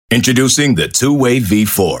Introducing the Two-Way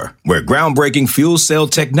V4, where groundbreaking fuel cell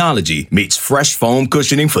technology meets fresh foam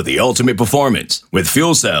cushioning for the ultimate performance. With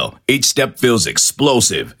Fuel Cell, each step feels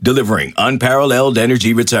explosive, delivering unparalleled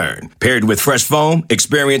energy return. Paired with fresh foam,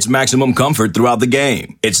 experience maximum comfort throughout the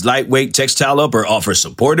game. Its lightweight textile upper offers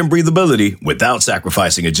support and breathability without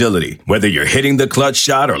sacrificing agility. Whether you're hitting the clutch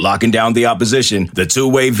shot or locking down the opposition, the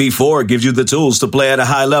Two-Way V4 gives you the tools to play at a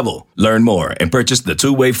high level. Learn more and purchase the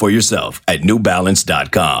Two-Way for yourself at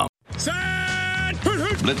newbalance.com.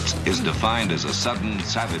 Blitz is defined as a sudden,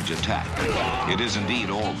 savage attack. It is indeed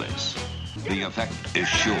all this. The effect is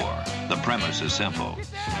sure. The premise is simple.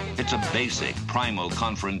 It's a basic, primal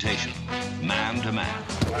confrontation, man to man.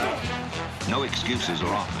 No excuses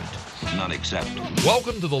are offered, none accepted.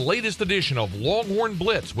 Welcome to the latest edition of Longhorn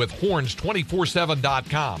Blitz with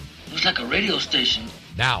horns247.com. Looks like a radio station.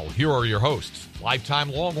 Now, here are your hosts, lifetime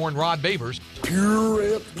Longhorn Rod Babers,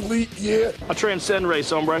 pure athlete, yeah. I transcend race,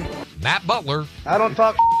 hombre. Matt Butler. I don't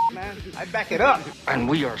talk man. I back it up. And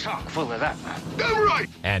we are chock full of that, man. Damn right.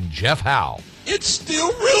 And Jeff Howe. It's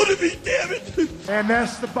still real to me, damn it. And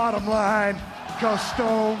that's the bottom line, because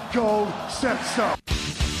Stone Cold said so.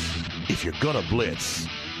 If you're gonna blitz,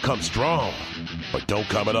 come strong, but don't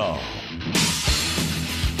come at all.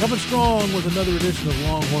 Coming strong with another edition of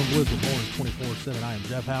Longhorn Blitz with Horns 24/7. I am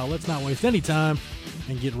Jeff Howe. Let's not waste any time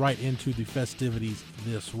and get right into the festivities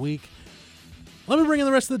this week. Let me bring in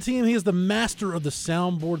the rest of the team. He is the master of the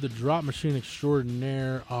soundboard, the drop machine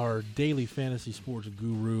extraordinaire, our daily fantasy sports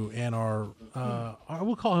guru, and our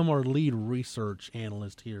we'll call him our lead research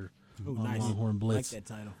analyst here on Longhorn Blitz. I like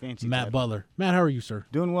that title. Fancy Matt title. Butler. Matt, how are you, sir?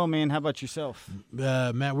 Doing well, man. How about yourself?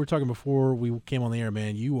 Matt, we were talking before we came on the air,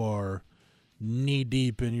 man. You are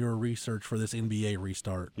knee-deep in your research for this NBA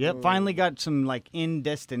restart. Yep, finally got some, in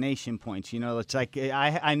destination points. You know, it's like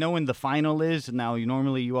I know when the final is. Now,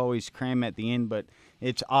 normally you always cram at the end, but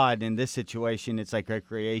it's odd in this situation. It's like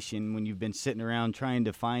recreation when you've been sitting around trying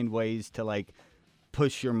to find ways to,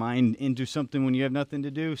 push your mind into something when you have nothing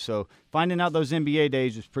to do. So finding out those NBA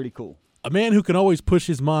days was pretty cool. A man who can always push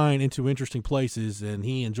his mind into interesting places, and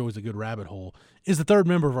he enjoys a good rabbit hole, is the third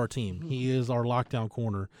member of our team. He is our lockdown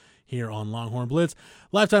corner here on Longhorn Blitz.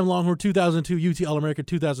 Lifetime Longhorn, 2002 UT All-America,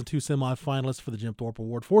 2002 semifinalist for the Jim Thorpe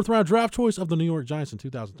Award. Fourth-round draft choice of the New York Giants in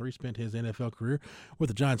 2003. Spent his NFL career with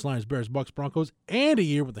the Giants, Lions, Bears, Bucks, Broncos, and a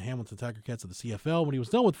year with the Hamilton Tiger Cats of the CFL. When he was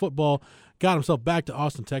done with football, got himself back to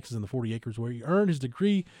Austin, Texas in the 40 acres where he earned his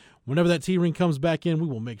degree. Whenever that T-ring comes back in, we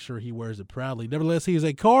will make sure he wears it proudly. Nevertheless, he is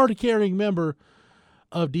a card-carrying member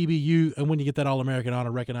of DBU, and when you get that All-American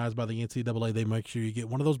honor recognized by the NCAA, they make sure you get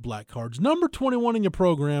one of those black cards. Number 21 in your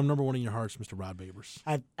program, number 1 in your hearts, Mr. Rod Babers.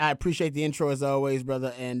 I appreciate the intro as always,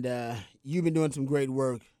 brother, and you've been doing some great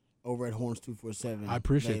work over at Horns 247. I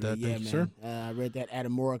appreciate that. Thank you, sir. I read that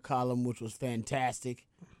Adamora column, which was fantastic.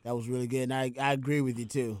 That was really good, and I agree with you,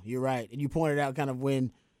 too. You're right. And you pointed out kind of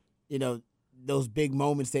when, those big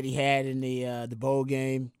moments that he had in the bowl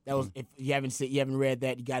game. That was if you haven't read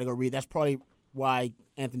that, you got to go read. That's probably why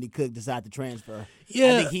Anthony Cook decided to transfer.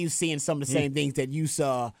 Yeah. I think he was seeing some of the same things that you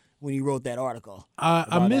saw when you wrote that article.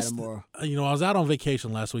 I missed, I was out on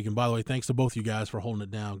vacation last week, and by the way, thanks to both you guys for holding it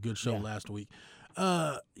down. Good show last week.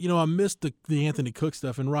 I missed the Anthony Cook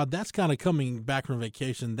stuff, and Rod, that's kind of coming back from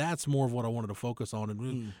vacation. That's more of what I wanted to focus on.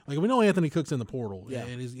 And we know Anthony Cook's in the portal,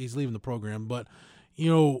 and he's leaving the program, but,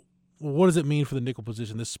 what does it mean for the nickel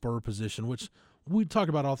position, this spur position, which we talk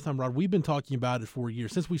about all the time, Rod? We've been talking about it for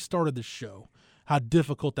years, since we started this show, how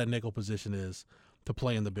difficult that nickel position is to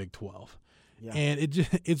play in the Big 12. Yeah. And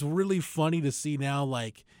it's really funny to see now,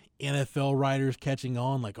 NFL writers catching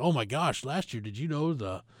on, oh, my gosh, last year, did you know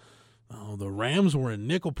the Rams were in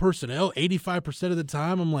nickel personnel 85% of the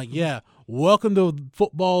time? I'm like, yeah, welcome to the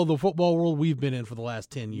football world we've been in for the last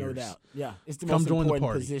 10 years. No doubt. Yeah, it's the most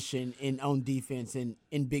important position on defense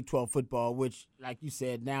in Big 12 football, which, like you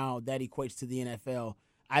said, now that equates to the NFL.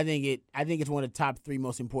 I think it's one of the top 3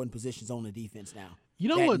 most important positions on the defense now. You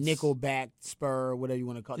know what? Nickel back, spur, whatever you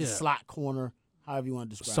want to call it, the slot corner, however you want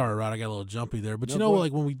to describe it. Sorry, Rod, I got a little jumpy there. But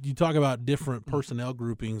when you talk about different personnel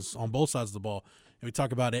groupings on both sides of the ball, and we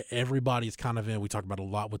talk about it, everybody's kind of in. We talk about it a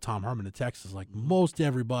lot with Tom Herman in Texas. Most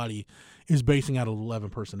everybody is basing out of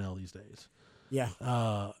 11 personnel these days. Yeah,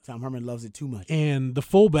 Tom Herman loves it too much. And the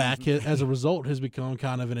fullback, as a result, has become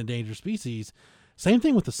kind of an endangered species. Same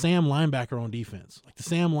thing with the Sam linebacker on defense. The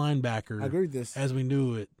Sam linebacker, I agree with this. As we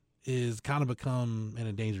knew it, is kind of become an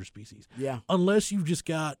endangered species. Yeah. Unless you've just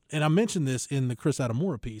got, and I mentioned this in the Chris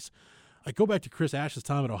Adamora piece, go back to Chris Ash's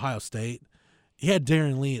time at Ohio State. He had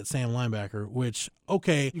Darren Lee at Sam linebacker, which,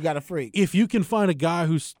 okay. You got a freak. If you can find a guy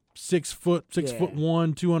who's 6 foot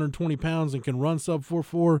 1, 220 pounds, and can run sub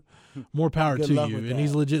 4.4, more power Good to luck you. with And that.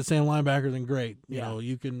 he's a legit Sam linebacker, then great. You Yeah. know,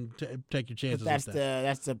 you can take your chances. That's with that.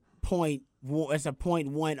 that's the point. That's a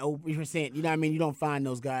 0.1%. You know what I mean? You don't find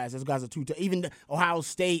those guys. Those guys are too tough. Even Ohio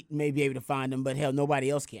State may be able to find them, but hell, nobody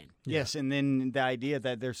else can. Yes, and then the idea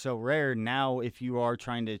that they're so rare, now if you are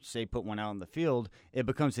trying to, say, put one out on the field, it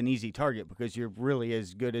becomes an easy target because you're really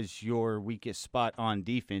as good as your weakest spot on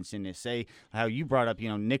defense. And to say how you brought up,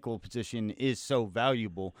 nickel position is so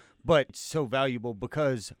valuable, but it's so valuable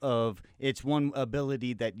because of its one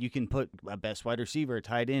ability that you can put a best wide receiver, a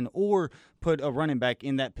tight end, or put a running back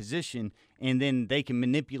in that position, and then they can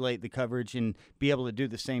manipulate the coverage and be able to do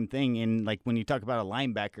the same thing. And like when you talk about a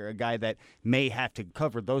linebacker, a guy that may have to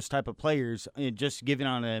cover those type of players, just given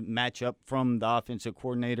on a matchup from the offensive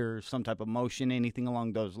coordinator, or some type of motion, anything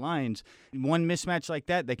along those lines, one mismatch like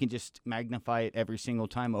that, they can just magnify it every single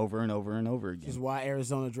time over and over and over again. Which is why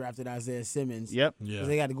Arizona drafted Isaiah Simmons. Yep. Because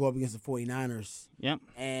they got to go up against the 49ers. Yep.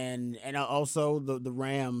 And also the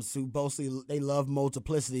Rams, who mostly they love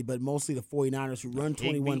multiplicity, but mostly the 49ers, who run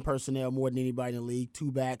 21 personnel more than anybody in the league,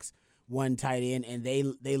 2 backs, 1 tight end, and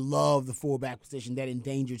they love the fullback position, that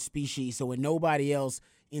endangered species. So when nobody else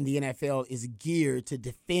in the NFL is geared to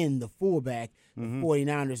defend the fullback, the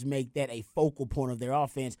 49ers make that a focal point of their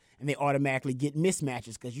offense, and they automatically get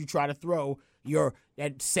mismatches because you try to throw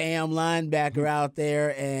that Sam linebacker out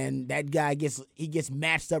there, and that guy gets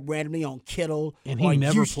matched up randomly on Kittle, and he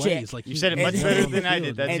never plays. Like you said it much better than I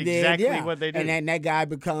did. That's exactly what they do. And then that guy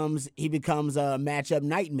becomes a matchup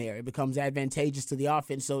nightmare. It becomes advantageous to the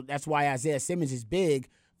offense. So that's why Isaiah Simmons is big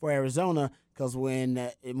for Arizona, because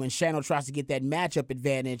when Shannon tries to get that matchup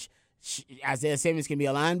advantage, Isaiah Simmons can be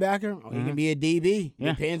a linebacker or he can be a DB.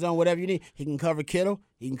 Depends on whatever you need. He can cover Kittle.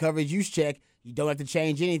 He can cover his check. You don't have to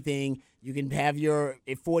change anything. You can have your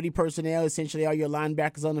 40 personnel, essentially all your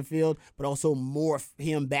linebackers on the field, but also morph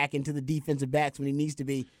him back into the defensive backs when he needs to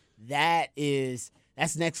be. That's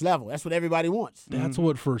next level. That's what everybody wants. That's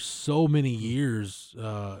what for so many years,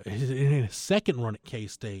 in his second run at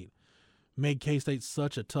K-State, made K-State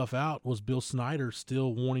such a tough out was Bill Snyder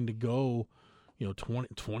still wanting to go,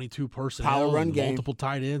 22 personnel, power run game, multiple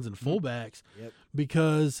tight ends and fullbacks.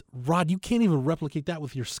 Because, Rod, you can't even replicate that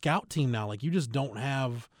with your scout team now. Like, you just don't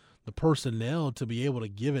have the personnel to be able to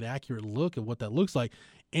give an accurate look at what that looks like.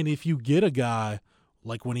 And if you get a guy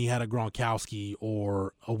like when he had a Gronkowski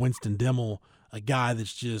or a Winston Dimmel, a guy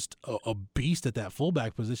that's just a beast at that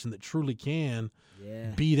fullback position that truly can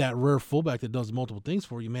be that rare fullback that does multiple things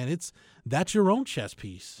for you, man, that's your own chess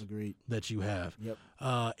piece. Agreed. That you have. Yep.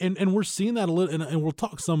 And we're seeing that a little, and we'll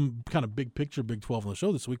talk some kind of big picture Big 12 on the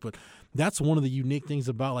show this week, but that's one of the unique things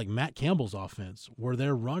about like Matt Campbell's offense, where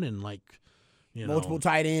they're running like, multiple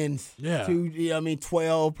tight ends. Yeah.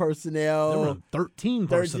 12 personnel. They run 13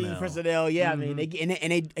 personnel. 13 personnel, yeah. I mean, they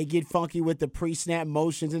get funky with the pre-snap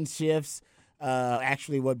motions and shifts.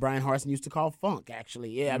 Actually, what Brian Harsin used to call funk,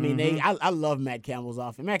 actually. Yeah, I mean, I love Matt Campbell's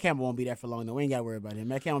offense. Matt Campbell won't be there for long, though. We ain't got to worry about him.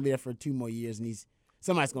 Matt Campbell will be there for 2 more years, and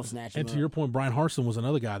somebody's going to snatch him And to up. your point, Brian Harsin was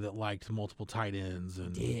another guy that liked multiple tight ends.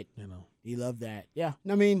 And, He loved that. Yeah.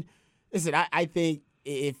 I mean, listen, I think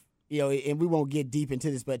if, and we won't get deep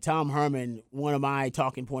into this, but Tom Herman, one of my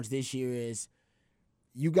talking points this year is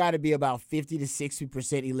you got to be about 50 to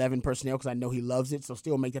 60% 11 personnel, because I know he loves it, so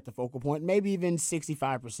still make that the focal point. Maybe even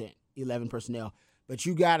 65% 11 personnel. But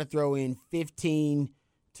you got to throw in 15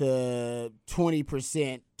 to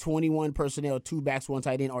 20%, 21 personnel, 2 backs, 1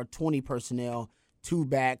 tight end, or 20 personnel, 2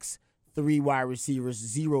 backs, 3 wide receivers,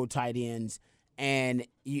 0 tight ends. And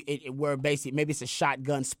where basically maybe it's a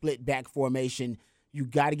shotgun split back formation. You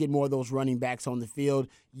got to get more of those running backs on the field.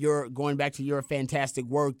 You're going back to your fantastic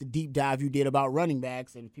work, the deep dive you did about running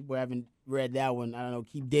backs, and if people haven't read that one, I don't know,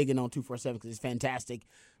 keep digging on 247 because it's fantastic.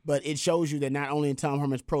 But it shows you that not only in Tom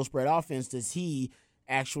Herman's pro spread offense does he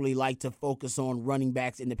actually like to focus on running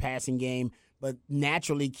backs in the passing game, but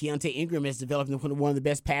naturally Keontae Ingram has developed into one of the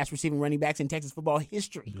best pass receiving running backs in Texas football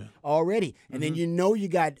history already. And then you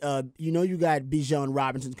got Bijan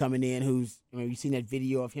Robinson coming in, who's you've seen that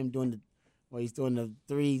video of him doing he's doing the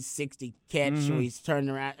 360 catch, where he's turning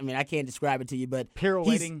around. I mean, I can't describe it to you, but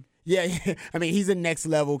pirouetting. Yeah, I mean, he's a next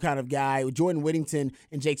level kind of guy. Jordan Whittington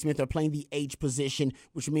and Jake Smith are playing the H position,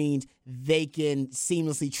 which means they can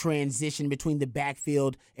seamlessly transition between the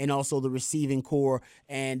backfield and also the receiving core.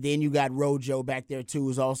 And then you got Rojo back there, too,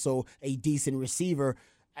 who's also a decent receiver.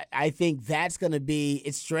 I think that's going to be –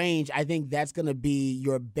 it's strange. I think that's going to be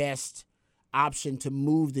your best option to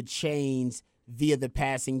move the chains via the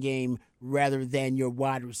passing game rather than your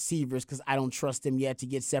wide receivers, because I don't trust them yet to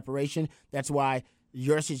get separation. That's why –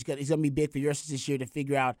 he's going to be big for Yurcich this year to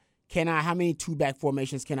figure out, how many two-back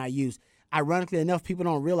formations can I use? Ironically enough, people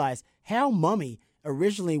don't realize Hal Mumme,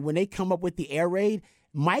 originally, when they come up with the air raid,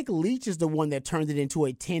 Mike Leach is the one that turned it into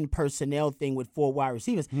a 10 personnel thing with 4 wide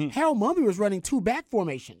receivers. Hal Mumme was running two-back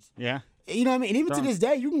formations. Yeah. You know what I mean? And even to this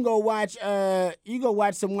day, you can go watch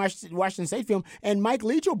some Washington State film, and Mike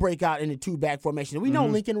Leach will break out in a two-back formation. And we know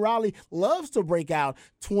Lincoln Riley loves to break out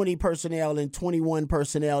 20 personnel and 21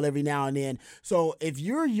 personnel every now and then. So if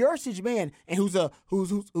you're Yurcich, man, and who's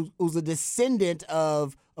a descendant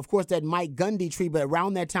of course, that Mike Gundy tree, but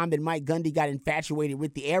around that time that Mike Gundy got infatuated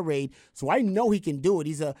with the air raid, so I know he can do it.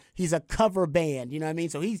 He's a cover band, you know what I mean?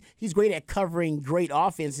 So he's great at covering great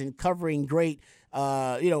offense and covering great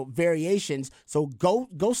variations. So go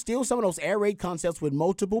steal some of those air raid concepts with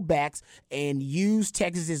multiple backs and use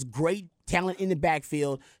Texas's great talent in the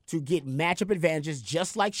backfield to get matchup advantages,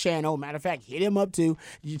 just like Shano. Matter of fact, hit him up too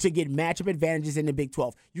to get matchup advantages in the Big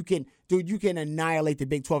 12. You can annihilate the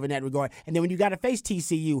Big 12 in that regard. And then when you got to face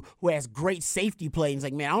TCU, who has great safety play, and it's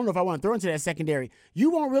like, man, I don't know if I want to throw into that secondary.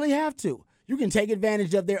 You won't really have to. You can take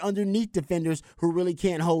advantage of their underneath defenders who really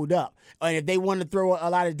can't hold up. And if they want to throw a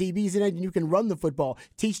lot of DBs in it, then you can run the football.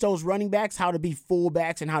 Teach those running backs how to be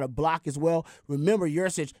fullbacks and how to block as well. Remember,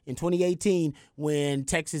 Yurcich in 2018 when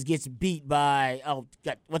Texas gets beat by,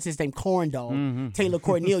 what's his name, Corndog, Taylor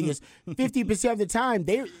Cornelius, 50% of the time,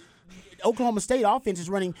 Oklahoma State offense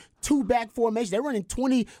is running two-back formation. They're running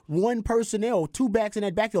 21 personnel, two backs in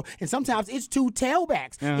that backfield, and sometimes it's two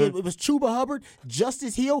tailbacks. It was Chuba Hubbard,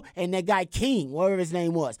 Justice Hill, and that guy King, whatever his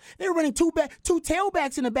name was. They were running two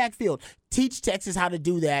tailbacks in the backfield. Teach Texas how to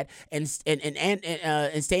do that, and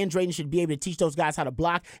Stan Drayton should be able to teach those guys how to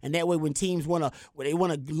block, and that way when teams want to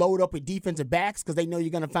load up with defensive backs because they know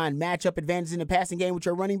you're going to find matchup advantages in the passing game with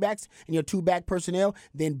your running backs and your two-back personnel,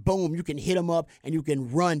 then boom, you can hit them up and you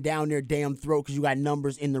can run down their damn throat because you got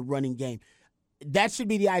numbers in the running game. That should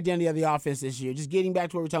be the identity of the offense this year. Just getting back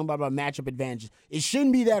to what we're talking about matchup advantages. It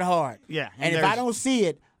shouldn't be that hard. Yeah, and if I don't see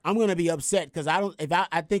it, I'm going to be upset because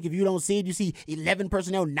I think if you don't see it, you see 11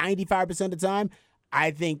 personnel 95% of the time.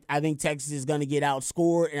 I think Texas is going to get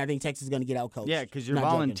outscored, and I think Texas is going to get outcoached. Yeah, because you're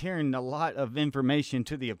volunteering a lot of information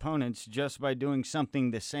to the opponents just by doing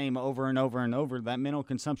something the same over and over and over. That mental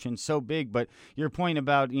consumption's so big. But your point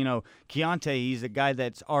about, Keontae, he's a guy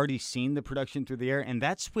that's already seen the production through the air, and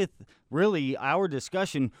that's with really our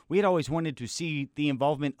discussion. We had always wanted to see the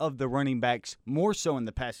involvement of the running backs more so in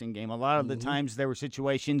the passing game. A lot of the times there were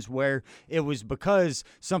situations where it was because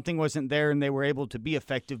something wasn't there and they were able to be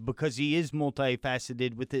effective because he is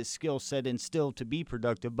multifaceted with his skill set and still to be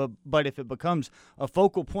productive. But if it becomes a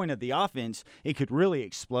focal point of the offense, it could really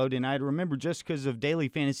explode. And I remember just because of daily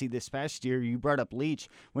fantasy this past year, you brought up Leach,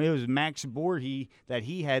 when it was Max Borghi that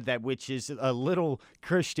he had that, which is a little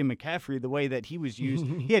Christian McCaffrey, the way that he was used.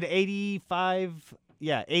 He had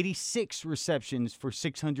 86 receptions for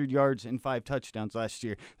 600 yards and 5 touchdowns last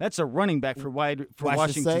year. That's a running back for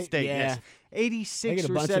Washington State. Yeah. Yes. 86 receptions.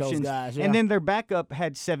 receptions. Those guys, yeah. And then their backup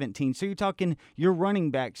had 17. So you're talking your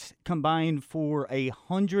running backs combined for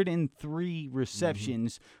 103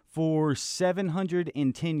 receptions for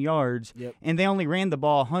 710 yards. Yep. And they only ran the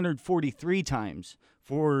ball 143 times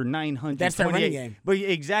for 900. That's their running game. But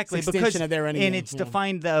exactly, it's because of their running and game. It's to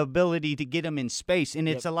find the ability to get them in space, and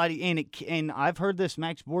it's a lot. And I've heard this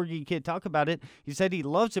Max Borghi kid talk about it. He said he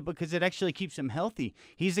loves it because it actually keeps him healthy.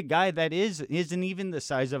 He's a guy that isn't even the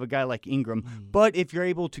size of a guy like Ingram, but if you're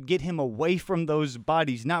able to get him away from those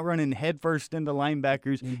bodies, not running headfirst into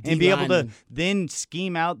linebackers, and be able to then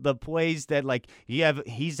scheme out the plays that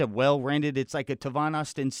he's a well-rounded. It's like a Tavon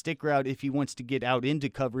Austin stick route. If he wants to get out into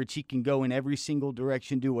coverage, he can go in every single direction,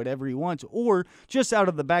 do whatever he wants, or just out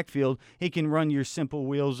of the backfield, he can run your simple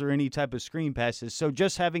wheels or any type of screen passes. So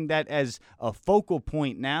just having that as a focal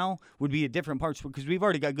point now would be a different part because we've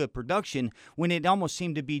already got good production when it almost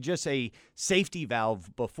seemed to be just a safety valve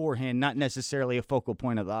beforehand, not necessarily a focal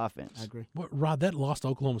point of the offense. I agree. What, Rod, that lost to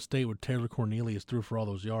Oklahoma State where Taylor Cornelius threw for all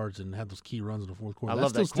those yards and had those key runs in the fourth quarter. I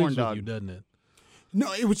love that still corn sticks dog. with you, doesn't it?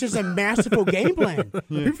 No, it was just a masterful game plan.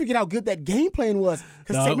 People forget how good that game plan was.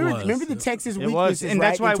 Because remember the Texas weaknesses, and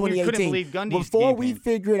that's why in 2018. we couldn't believe Gundy's Before game we plan.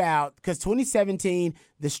 figured out, because 2017,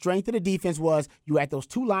 the strength of the defense was you had those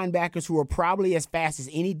two linebackers who were probably as fast as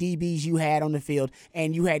any DBs you had on the field,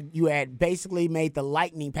 and you had basically made the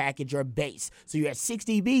lightning package your base. So you had 6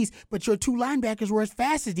 DBs, but your two linebackers were as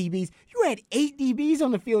fast as DBs. You had 8 DBs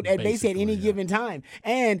on the field at base at any given time.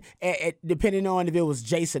 And depending on if it was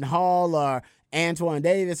Jason Hall or Antoine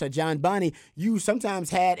Davis or John Bonney, you sometimes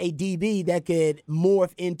had a DB that could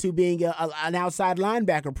morph into being an outside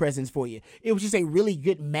linebacker presence for you. It was just a really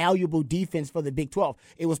good, malleable defense for the Big 12.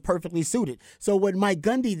 It was perfectly suited. So what Mike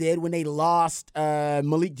Gundy did when they lost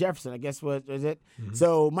Malik Jefferson, I guess was it? Mm-hmm.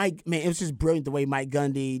 So it was just brilliant the way Mike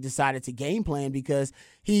Gundy decided to game plan, because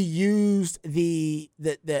he used the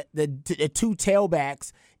two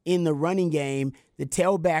tailbacks in the running game. The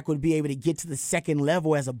tailback would be able to get to the second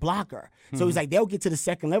level as a blocker. So he's like, they'll get to the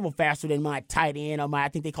second level faster than my tight end or I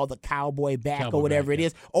think they call the cowboy back or whatever it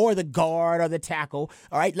is, or the guard or the tackle.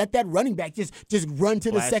 All right, let that running back just run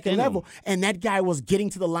to the second level. And that guy was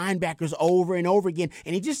getting to the linebackers over and over again,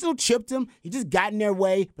 and he just still chipped them. He just got in their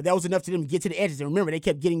way, but that was enough to them to get to the edges. And remember, they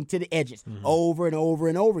kept getting to the edges over and over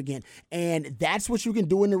and over again. And that's what you can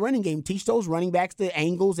do in the running game. Teach those running backs the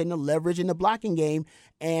angles and the leverage in the blocking game.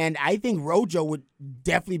 And I think Rojo would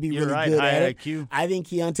definitely be really good at it. IQ. I think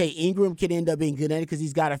Keontae Ingram could end up being good at it because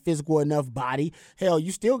he's got a physical enough body. Hell,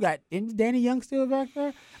 you still got – isn't Danny Young still back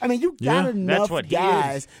there? I mean, you got enough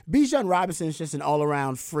guys. Bijan Robinson is just an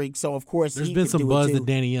all-around freak, so of course there's been some buzz that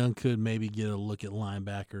Danny Young could maybe get a look at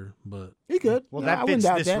linebacker, but he could. Well, that fits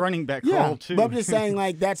this running back role too. But I'm just saying,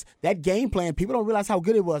 like, that game plan. People don't realize how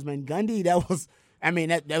good it was, man. Gundy, that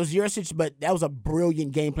was Yurcich, but that was a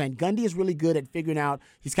brilliant game plan. Gundy is really good at figuring out.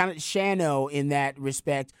 He's kind of Shano in that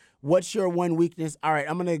respect. What's your one weakness? All right,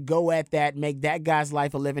 I'm going to go at that, make that guy's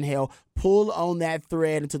life a living hell, pull on that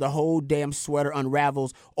thread until the whole damn sweater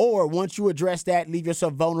unravels. Or once you address that, leave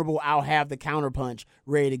yourself vulnerable, I'll have the counterpunch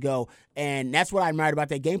ready to go. And that's what I admired about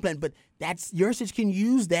that game plan. But Yurcich can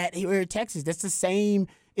use that here in Texas. It's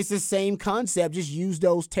the same concept. Just use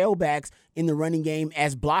those tailbacks in the running game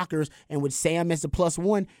as blockers, and with Sam as the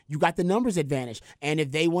 +1, you got the numbers advantage. And if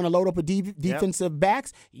they want to load up with defensive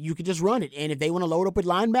backs, you can just run it. And if they want to load up with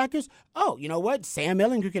linebackers, you know what? Sam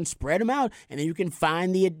Ehlinger can spread them out, and then you can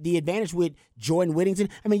find the advantage with Jordan Whittington.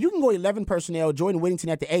 I mean, you can go 11 personnel, Jordan Whittington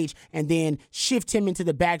at the H, and then shift him into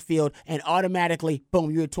the backfield, and automatically, boom,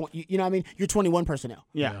 you're 21 personnel.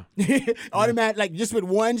 Yeah. Automatic, like just with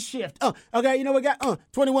one shift. Okay, you know what, got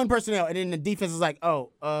 21 personnel, and then the defense is like,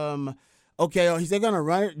 okay, he's going to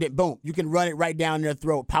run it. Boom, you can run it right down their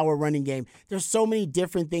throat. Power running game. There's so many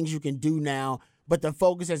different things you can do now, but the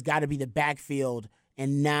focus has got to be the backfield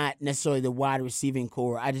and not necessarily the wide receiving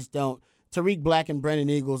core. I just don't. Tariq Black and Brandon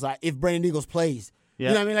Eagles, if Brandon Eagles plays, you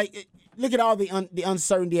know what I mean? Like, look at all the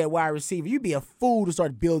uncertainty at wide receiver. You'd be a fool to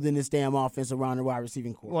start building this damn offense around the wide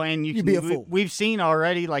receiving core. Well, and you'd be a fool. We've seen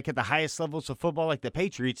already, like at the highest levels of football, like the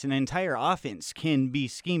Patriots, an entire offense can be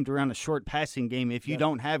schemed around a short passing game if you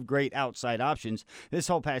don't have great outside options. This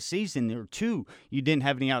whole past season, there were two. You didn't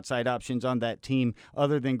have any outside options on that team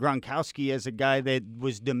other than Gronkowski as a guy that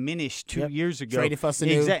was diminished 2 years ago. Traded for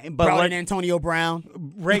Sanu, brought in Antonio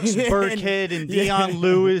Brown. Rex Burkhead and Deion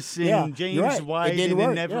Lewis and James White and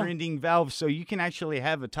a never-ending valve. So you can actually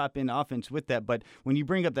have a top-end offense with that. But when you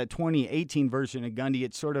bring up that 2018 version of Gundy,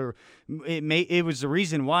 it was the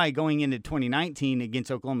reason why going into 2019 against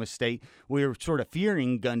Oklahoma State, we were sort of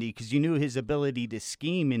fearing Gundy because you knew his ability to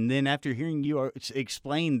scheme. And then after hearing you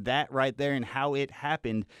explain that right there and how it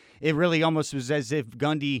happened, it really almost was as if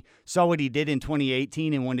Gundy saw what he did in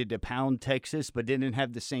 2018 and wanted to pound Texas, but didn't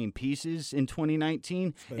have the same pieces in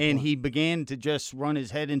 2019. And he began to just run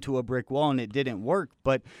his head into a brick wall, and it didn't work.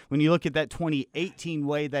 But when you look at that 2018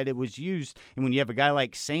 way that it was used, and when you have a guy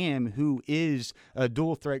like Sam who is a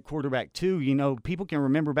dual-threat quarterback too, people can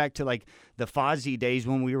remember back to like the Fozzie days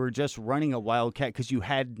when we were just running a Wildcat because you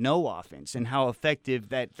had no offense and how effective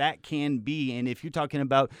that can be. And if you're talking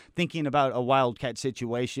about thinking about a Wildcat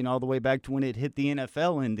situation all the way back to when it hit the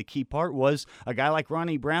NFL, and the key part was a guy like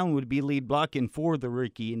Ronnie Brown would be lead blocking for the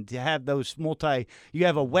rookie, and to have those you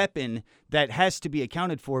have a weapon that has to be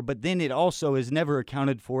accounted for, but then it also is never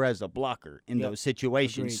accounted for as a blocker in those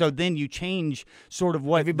situations. Agreed. So then you change sort of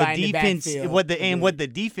what everybody the defense, what the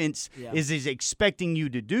defense is expecting you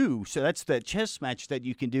to do. So that's the chess match that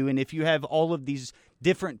you can do, and if you have all of these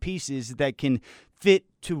different pieces that can fit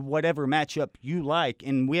to whatever matchup you like,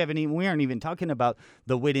 and we aren't even talking about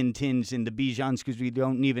the Whittingtons and the Bijans because we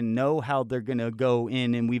don't even know how they're going to go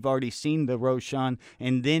in, and we've already seen the Roschon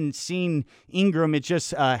and then seen Ingram. It's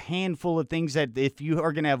just a handful of things that if you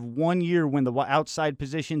are going to have 1 year when the outside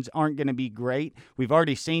positions aren't going to be great, we've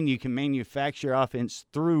already seen you can manufacture offense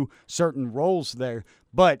through certain roles there.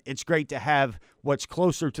 But it's great to have what's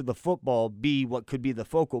closer to the football be what could be the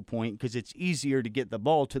focal point because it's easier to get the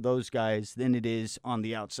ball to those guys than it is on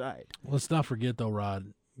the outside. Let's not forget, though,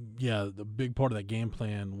 Rod, the big part of that game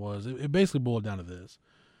plan was it basically boiled down to this.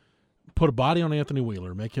 put a body on Anthony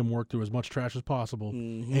Wheeler, make him work through as much trash as possible,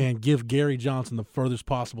 and give Gary Johnson the furthest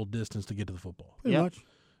possible distance to get to the football. Pretty much.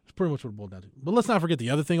 It's pretty much what it boiled down to. But let's not forget the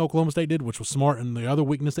other thing Oklahoma State did, which was smart, and the other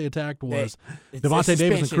weakness they attacked was Devontae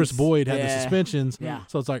Davis and Chris Boyd had the suspensions. Yeah.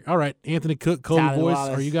 So it's like, all right, Anthony Cook, Cody Boyce,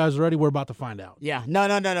 are you guys ready? We're about to find out. Yeah. No.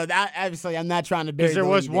 Obviously, I'm not trying to bury. Because there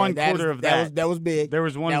was one quarter of that. That was big. There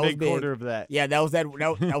was one big quarter of that. Yeah, that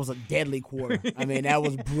was a deadly quarter. I mean, that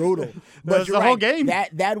was brutal. But was the whole game.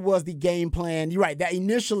 That was the game plan. You're right. That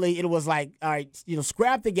initially it was like, all right,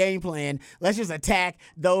 scrap the game plan. Let's just attack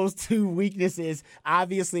those two weaknesses.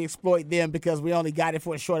 Obviously, exploit them because we only got it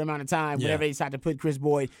for a short amount of time. Whenever they decided to put Chris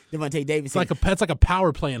Boyd, Devontae Davis. It's like a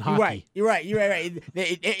power play in hockey. You're right.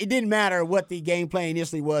 It didn't matter what the game plan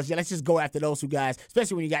initially was. Yeah, let's just go after those two guys,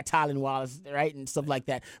 especially when you got Tylen Wallace, right, and stuff like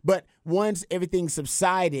that. But once everything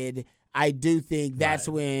subsided, I do think that's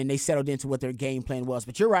when they settled into what their game plan was.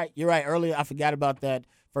 But you're right. Earlier, I forgot about that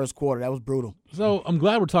first quarter. That was brutal. So I'm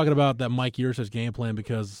glad we're talking about that Mike Yurcich game plan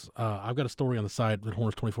because I've got a story on the site at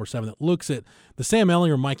Hornets 24/7 that looks at the Sam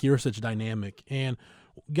Ehlinger Mike Yurcich dynamic. And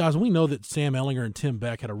guys, we know that Sam Ehlinger and Tim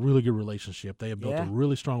Beck had a really good relationship. They have built a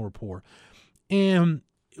really strong rapport. And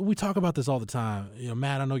we talk about this all the time.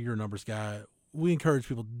 Matt, I know you're a numbers guy. We encourage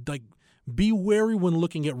people be wary when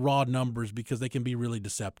looking at raw numbers because they can be really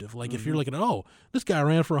deceptive. Like if you're looking at, this guy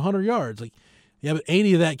ran for 100 yards, like. Yeah, but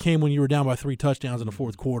 80 of that came when you were down by 3 touchdowns in the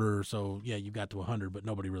fourth quarter. So, yeah, you got to 100, but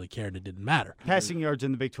nobody really cared. It didn't matter. Passing yards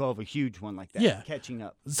in the Big 12, a huge one like that. Yeah. Catching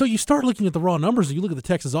up. So you start looking at the raw numbers, and you look at the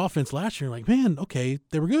Texas offense last year, like, man, okay,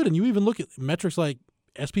 they were good. And you even look at metrics like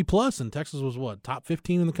SP+, and Texas was, top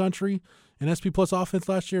 15 in the country in SP+ offense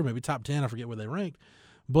last year? Maybe top 10. I forget where they ranked.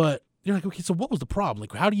 But you're like, okay, so what was the problem?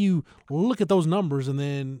 Like, how do you look at those numbers and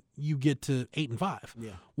then you get to 8 and 5? Yeah.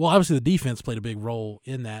 Well, obviously the defense played a big role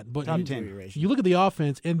in that. But top 10. You look at the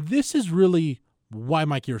offense, and this is really why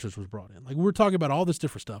Mike Yurcich was brought in. Like, we're talking about all this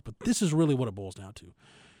different stuff, but this is really what it boils down to.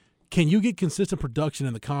 Can you get consistent production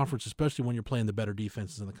in the conference, especially when you're playing the better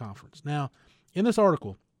defenses in the conference? Now, in this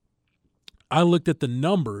article, I looked at the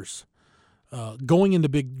numbers going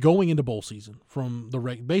into bowl season from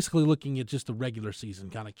basically looking at just the regular season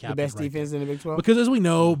kind of cap. The best defense in the Big 12? Because as we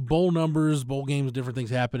know, bowl numbers, bowl games, different things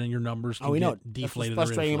happen, and your numbers can get deflated. That's what's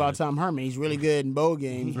frustrating about Tom Herman. He's really good in bowl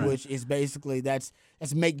games, which is basically that's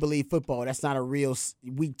make-believe football. That's not a real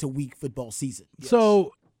week-to-week football season. Yes.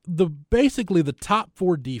 So basically the top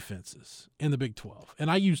 4 defenses in the Big 12,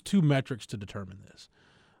 and I use 2 metrics to determine this.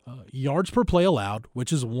 Yards per play allowed,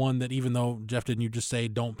 which is one that even though, Jeff, didn't you just say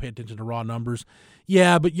don't pay attention to raw numbers?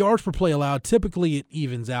 Yeah, but yards per play allowed, typically it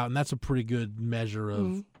evens out, and that's a pretty good measure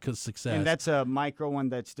of success. And that's a micro one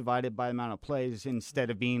that's divided by amount of plays instead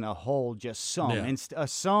of being a whole, just sum. Yeah. And a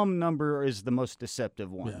sum number is the most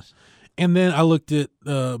deceptive one. Yeah. And then I looked at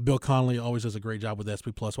Bill Connolly always does a great job with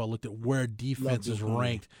SP+, so I looked at where defense is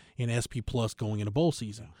ranked in SP+ going into bowl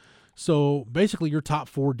season. So basically your top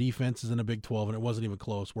 4 defenses in the Big 12, and it wasn't even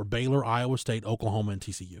close, were Baylor, Iowa State, Oklahoma, and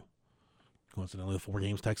TCU. Coincidentally, the 4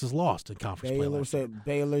 games Texas lost in conference play.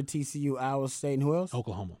 Baylor, TCU, Iowa State, and who else?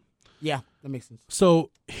 Oklahoma. Yeah, that makes sense.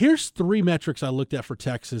 So here's 3 metrics I looked at for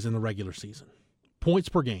Texas in the regular season. Points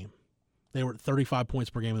per game. They were at 35 points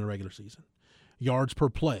per game in the regular season. Yards per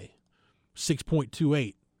play,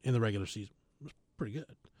 6.28 in the regular season. It was pretty good.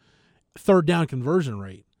 Third down conversion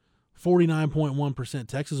rate. 49.1%.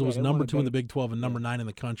 Texas was number 2 in the Big 12 and number 9 in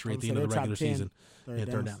the country at the end of the regular season in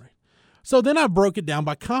third down rate. So then I broke it down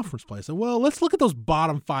by conference play. I said, well, let's look at those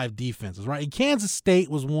bottom 5 defenses, right? And Kansas State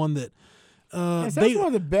was one that that's one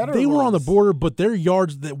of the better they ones. were on the border, but their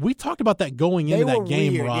yards that we talked about that going into that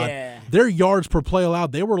game, weird, Rod. Yeah. Their yards per play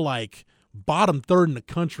allowed, they were like bottom 3rd in the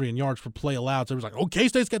country in yards per play allowed. So it was like,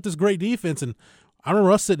 K-State's got this great defense, and I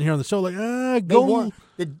remember us sitting here on the show like, go.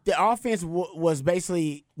 The offense was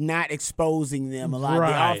basically not exposing them a lot.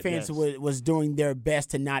 Right, the offense was doing their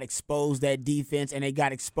best to not expose that defense, and they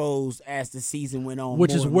got exposed as the season went on.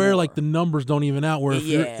 Which is where, more. like, the numbers don't even out. Where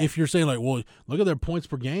if you're saying, like, well, look at their points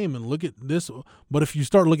per game and look at this. But if you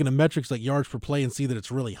start looking at metrics like yards per play and see that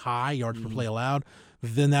it's really high, yards per play allowed,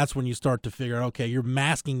 then that's when you start to figure out, okay, you're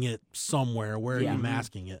masking it somewhere. Where are you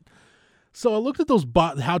masking it? So I looked at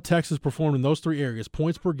how Texas performed in those 3 areas: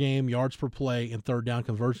 points per game, yards per play, and third down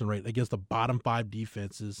conversion rate against the bottom 5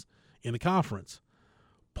 defenses in the conference.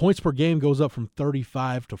 Points per game goes up from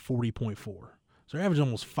 35 to 40.4. So they're averaging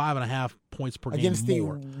almost 5.5 points per against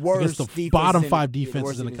game more against the bottom 5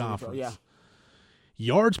 defenses in the conference. Yeah.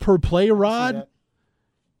 Yards per play, Rod.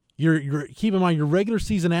 You're keep in mind your regular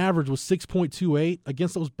season average was 6.28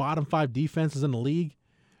 against those bottom 5 defenses in the league.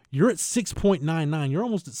 You're at 6.99. You're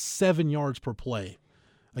almost at 7 yards per play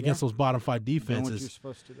against those bottom 5 defenses. What you're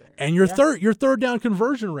supposed to do. And your third down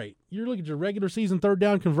conversion rate you look at your regular season third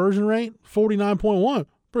down conversion rate, 49.1.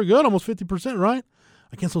 Pretty good, almost 50%, right?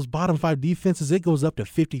 Against those bottom 5 defenses, it goes up to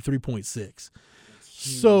 53.6.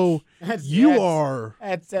 So you are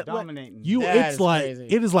dominating.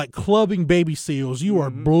 It is like clubbing baby seals. You are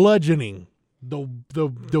bludgeoning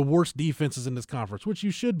the worst defenses in this conference, which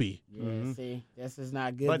you should be. Yeah, see, this is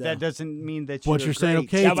not good. But though. that doesn't mean that But you're saying, great.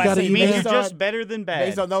 okay, it's got to It means you're just better than bad.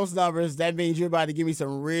 Based on those numbers, that means you're about to give me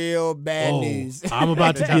some real bad news. I'm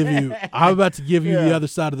about to give you the other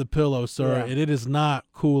side of the pillow, sir, and it is not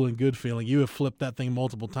cool and good feeling. You have flipped that thing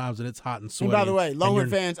multiple times, and it's hot and sweaty. And by the way, Longhorn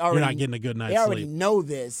fans already you're not getting a good night's sleep. They already sleep. know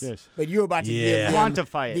this, but you're about to give them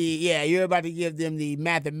quantify it. you're about to give them the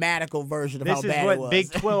mathematical version of how bad it was. This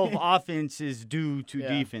is what Big 12 offenses do to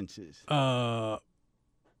defenses.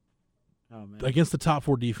 Against the top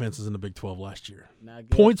 4 defenses in the Big 12 last year. Not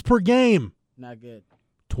good. Points per game. Not good.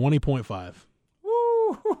 20.5.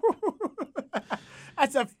 Woo!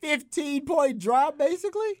 That's a 15-point drop,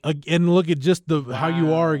 basically. And look at just how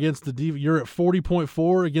you are against the defense. You're at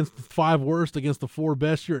 40.4 against the 5 worst, against the 4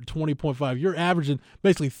 best. You're at 20.5. You're averaging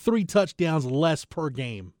basically 3 touchdowns less per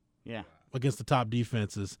game. Yeah. Against the top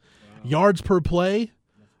defenses. Yards per play.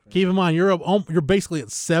 Keep in mind, you're basically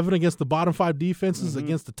at 7 against the bottom 5 defenses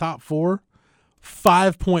against the top 4,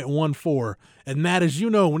 5.14. And that is,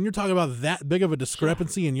 when you're talking about that big of a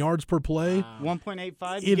discrepancy in yards per play.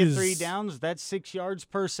 1.85, you get 3 downs, that's 6 yards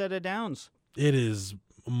per set of downs. It is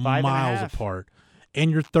miles apart.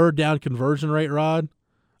 And your third down conversion rate, Rod,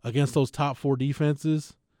 against those top 4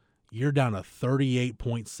 defenses, you're down to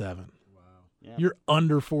 38.7. Yep. You're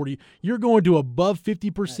under 40. You're going to above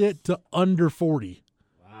 50% to under 40.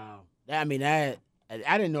 I mean, I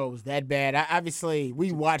didn't know it was that bad. Obviously,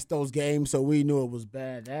 we watched those games, so we knew it was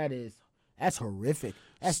bad. That's horrific.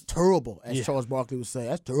 That's terrible, as Charles Barkley would say.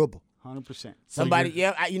 That's terrible. 100%. Somebody,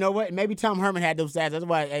 you know what? Maybe Tom Herman had those stats. That's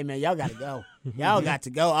why, hey, man, y'all got to go. Y'all got to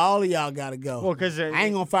go. All of y'all got to go. Well, because I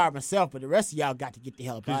ain't going to fire myself, but the rest of y'all got to get the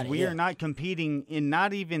hell out of here. We are not competing in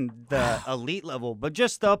not even the elite level, but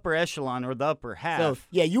just the upper echelon or the upper half. So,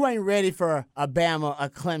 you ain't ready for a Bama, a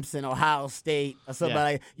Clemson, Ohio State, or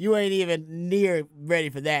somebody like that. You ain't even near ready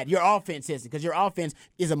for that. Your offense isn't, because your offense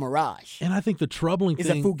is a mirage. And I think the troubling thing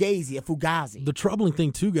is a fugazi. The troubling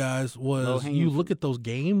thing, too, guys, was you look at those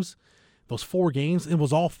games, those 4 games, it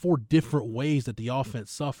was all 4 different ways that the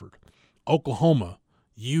offense suffered. Oklahoma,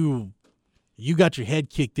 you got your head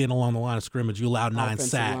kicked in along the line of scrimmage. You allowed 9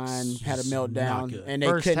 sacks. Line had a meltdown, and they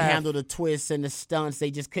couldn't handle the twists and the stunts.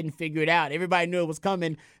 They just couldn't figure it out. Everybody knew it was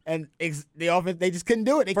coming, and the offense, they just couldn't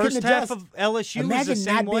do it. They couldn't adjust. First half of LSU Imagine was the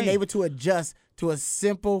same not being able to adjust to a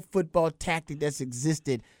simple football tactic that's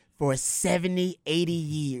existed for 70, 80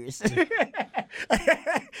 years.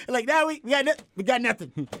 Like, now we got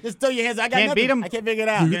nothing. Just throw your hands. I got nothing. Beat them. I can't figure it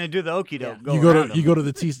out. You're gonna do the okie doke. You go to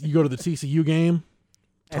the TCU game.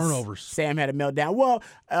 Turnovers. Sam had a meltdown. Well,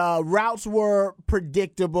 routes were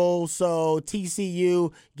predictable. So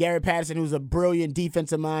TCU, Gary Patterson, who's a brilliant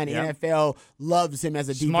defensive mind, the NFL loves him as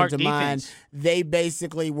a defensive mind. They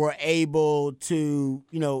basically were able to,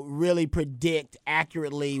 really predict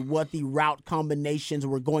accurately what the route combinations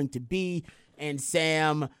were going to be. And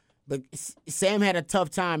Sam had a tough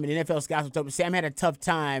time, and the NFL scouts were tough, but Sam had a tough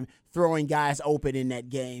time throwing guys open in that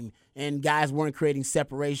game, and guys weren't creating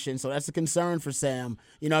separation. So that's a concern for Sam.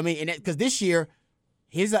 You know what I mean? And because this year,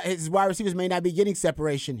 his wide receivers may not be getting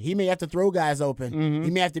separation. He may have to throw guys open. He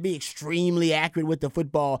may have to be extremely accurate with the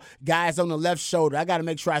football. Guys on the left shoulder, I got to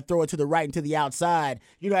make sure I throw it to the right and to the outside.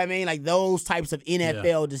 You know what I mean? Like those types of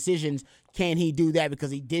NFL decisions. Can he do that? Because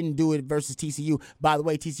he didn't do it versus TCU. By the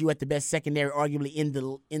way, TCU had the best secondary, arguably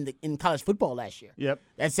in college football last year. Yep,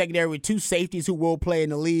 that secondary with 2 safeties who will play in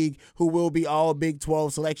the league, who will be all Big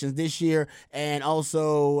 12 selections this year, and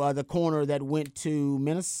also the corner that went to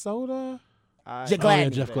Minnesota. Jeff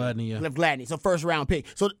Gladney. Jeff Gladney, yeah. Jeff Gladney. So first-round pick.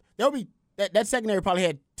 So there'll be that secondary probably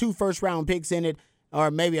had 2 first-round picks in it, or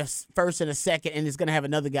maybe a first and a second, and it's going to have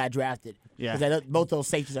another guy drafted. Yeah. Because both those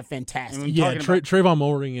safeties are fantastic. Yeah, Trayvon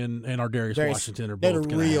Mulring and Ardarius Washington are both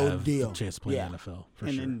going to have a chance to play in the NFL, for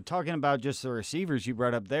sure. And talking about just the receivers you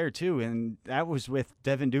brought up there, too, and that was with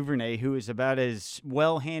Devin Duvernay, who is about as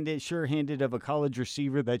well-handed, sure-handed of a college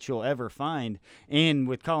receiver that you'll ever find, and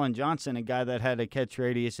with Colin Johnson, a guy that had a catch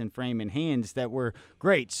radius and frame and hands that were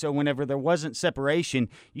great. So whenever there wasn't separation,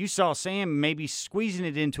 you saw Sam maybe squeezing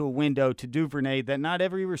it into a window to Duvernay that not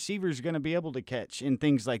every receiver is going to be able to catch and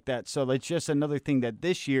things like that. So it's just another thing that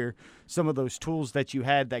this year, some of those tools that you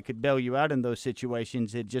had that could bail you out in those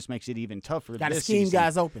situations, it just makes it even tougher. Got to scheme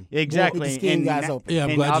guys open. Exactly. Scheme guys open. Yeah,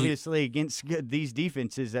 and obviously against these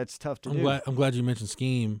defenses, that's tough to do. I'm glad you mentioned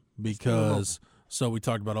scheme because so we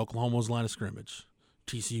talked about Oklahoma's line of scrimmage.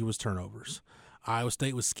 TCU was turnovers. Iowa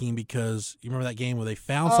State was scheme because you remember that game where they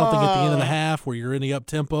found something at the end of the half where you're in the up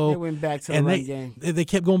tempo. They went back to the run game. They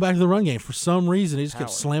kept going back to the run game for some reason. They just kept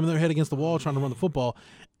slamming their head against the wall trying to run the football.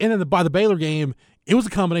 And then by the Baylor game, it was a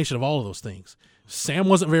combination of all of those things. Sam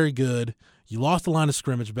wasn't very good. You lost the line of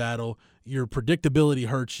scrimmage battle. Your predictability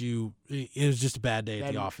hurts you. It was just a bad day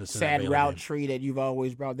at the office. Sad route tree that you've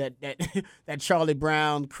always brought. That Charlie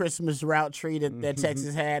Brown Christmas route tree that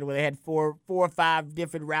Texas had, where they had four or five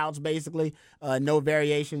different routes, basically, no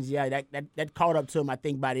variations. Yeah, that caught up to them, I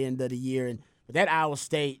think, by the end of the year. But that Iowa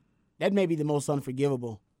State, that may be the most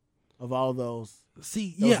unforgivable of all those.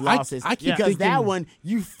 Losses. I keep because thinking, that one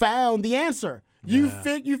you found the answer. You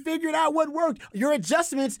figured out what worked. Your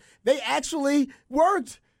adjustments, they actually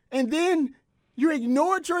worked. And then you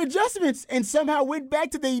ignored your adjustments and somehow went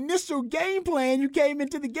back to the initial game plan you came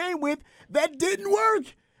into the game with that didn't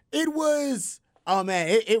work. It was,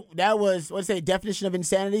 that was, definition of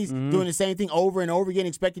insanity, doing the same thing over and over again,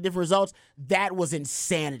 expecting different results. That was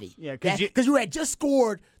insanity. Yeah, because you had just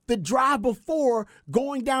scored the drive before,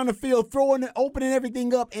 going down the field, opening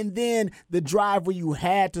everything up, and then the drive where you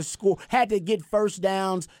had to score, had to get first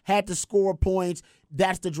downs, had to score points.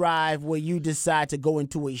 That's the drive where you decide to go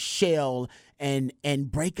into a shell and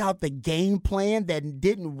break out the game plan that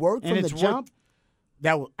didn't work from the jump.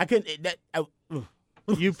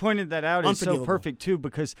 You pointed that out. It's so perfect, too,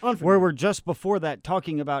 because where we're just before that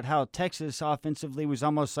talking about how Texas offensively was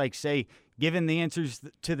almost like, say, giving the answers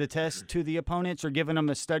to the test to the opponents or giving them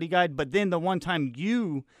a study guide. But then the one time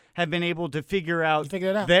you have been able to figure out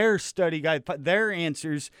their study guide, their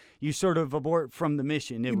answers, you sort of abort from the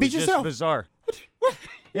mission. It was just bizarre.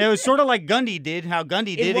 Yeah, it was sort of like Gundy did, how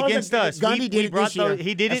Gundy did against us. Gundy did it this year.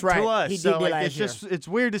 He did it to us. He did it's just it's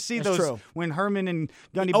weird to see those when Herman and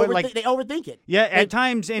Gundy. They overthink it. Yeah, at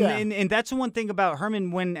times, and that's the one thing about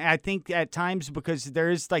Herman. When I think at times because there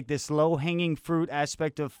is like this low hanging fruit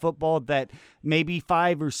aspect of football that maybe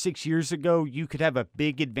 5 or 6 years ago you could have a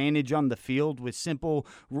big advantage on the field with simple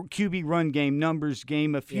QB run game, numbers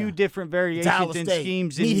game, a few different variations and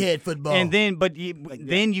schemes, meathead football, and then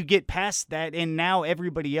then you get past that, and now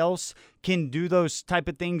everybody else can do those type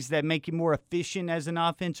of things that make you more efficient as an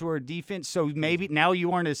offense or a defense. So maybe now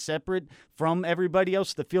you aren't as separate from everybody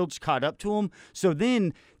else. The field's caught up to them. So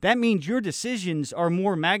then that means your decisions are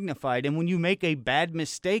more magnified. And when you make a bad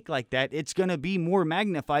mistake like that, it's going to be more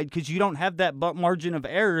magnified because you don't have that margin of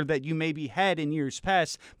error that you maybe had in years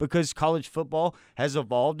past because college football has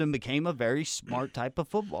evolved and became a very smart type of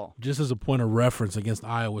football. Just as a point of reference, against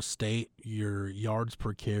Iowa State, your yards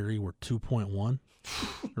per carry were 2.1.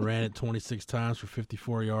 Ran it 26 times for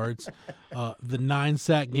 54 yards. The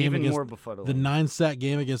 9-sack game the 9-sack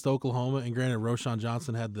game against Oklahoma, and granted, Roschon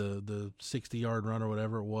Johnson had the 60-yard run or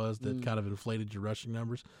whatever it was that kind of inflated your rushing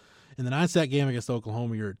numbers. In the 9-sack game against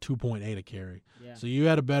Oklahoma, you're at 2.8 a carry. Yeah. So you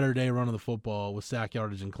had a better day running the football with sack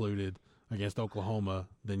yardage included against Oklahoma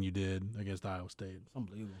than you did against Iowa State.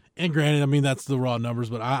 Unbelievable. And granted, I mean, that's the raw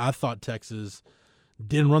numbers, but I thought Texas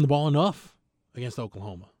didn't run the ball enough against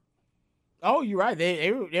Oklahoma. Oh, you're right.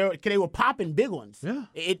 They were popping big ones. Yeah.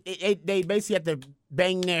 They basically had to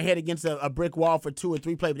bang their head against a brick wall for 2 or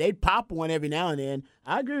 3 plays, but they'd pop one every now and then.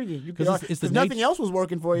 I agree with you. Because nothing else was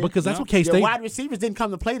working for you. Because that's what K-State. Your wide receivers didn't come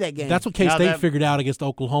to play that game. That's what K-State figured out against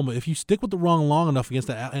Oklahoma. If you stick with the wrong long enough against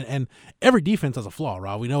that, and every defense has a flaw,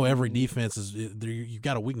 Rob. We know every defense you've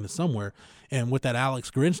got a weakness somewhere. And with that Alex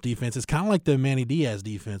Grinch defense, it's kind of like the Manny Diaz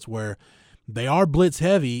defense where they are blitz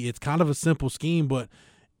heavy. It's kind of a simple scheme, but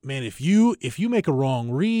man, if you make a wrong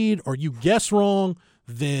read or you guess wrong,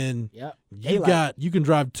 then you can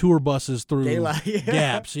drive tour buses through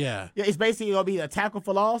gaps. Yeah, it's basically gonna be a tackle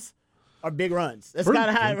for loss or big runs. That's kind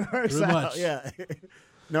of how it works out. Much. Yeah.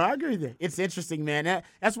 No, I agree with you. It's interesting, man.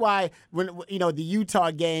 That's why when the Utah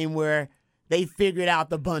game where they figured out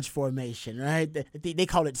the bunch formation, right? They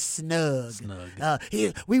call it snug.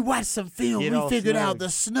 Here, we watched some film. We figured out the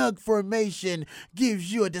snug formation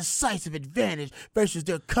gives you a decisive advantage versus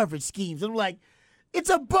their coverage schemes. I'm like, it's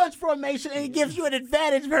a bunch formation, and it gives you an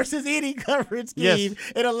advantage versus any coverage scheme.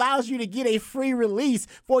 Yes. It allows you to get a free release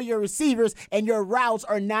for your receivers, and your routes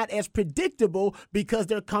are not as predictable because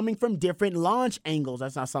they're coming from different launch angles.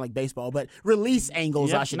 That's not sound like baseball, but release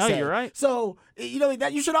angles, I should say. No, you're right. So,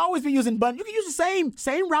 that you should always be using bunch. You can use the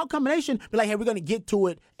same route combination, but like, hey, we're going to get to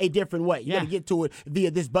it a different way. You're going to get to it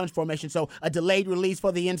via this bunch formation. So, a delayed release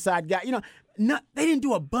for the inside guy. They didn't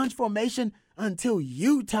do a bunch formation until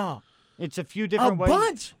Utah. It's a few different ways. A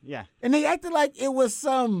bunch. Yeah. And they acted like it was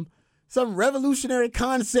some some revolutionary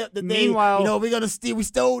concept that Meanwhile, we're gonna steal. We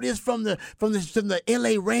stole this from the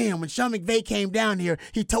L.A. Ram. When Sean McVay came down here,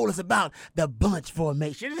 he told us about the bunch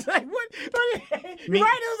formation. It's like what? Right? It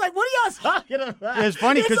was like, what are y'all talking about? It's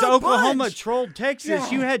funny because Oklahoma bunch. trolled Texas.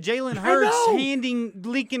 Yeah. You had Jalen Hurts handing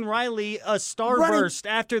Lincoln Riley a starburst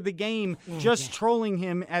after the game, just trolling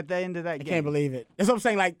him at the end of that game. I can't believe it. That's what I'm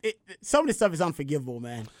saying. Like some of this stuff is unforgivable,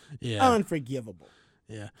 man. Yeah, unforgivable.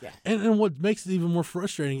 Yeah. And what makes it even more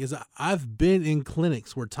frustrating is I've been in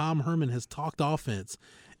clinics where Tom Herman has talked offense,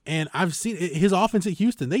 and I've seen his offense at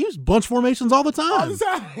Houston. They use bunch formations all the time.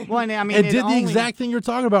 Well, I mean, and did the exact thing you're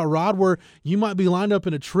talking about, Rod, where you might be lined up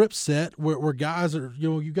in a trip set where guys are,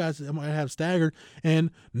 you guys might have staggered,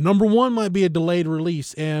 and number 1 might be a delayed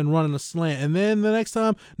release and running a slant, and then the next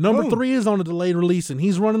time number 3 is on a delayed release and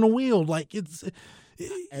he's running a wheel. Like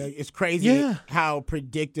it's crazy how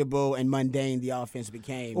predictable and mundane the offense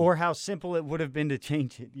became. Or how simple it would have been to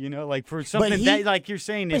change it, like for something that, like you're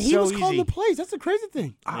saying, is so easy. But he was calling the plays. That's the crazy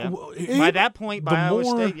thing. By that point, by Iowa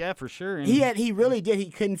State, yeah, for sure. And he really did. He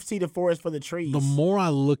couldn't see the forest for the trees. The more I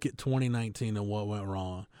look at 2019 and what went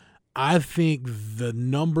wrong, I think the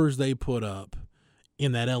numbers they put up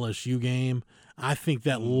in that LSU game, I think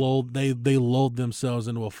that they lulled themselves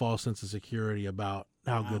into a false sense of security about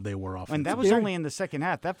how good they were offensively. And that was only in the second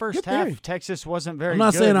half. That first half, Texas wasn't very good. I'm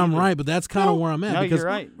not saying I'm either. right, but that's kind of where I'm at. No, because you're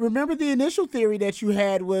right. Remember the initial theory that you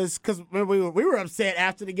had was, because we were upset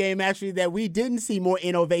after the game, actually, that we didn't see more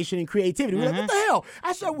innovation and creativity. We were like, what the hell?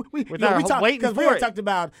 I saw we talked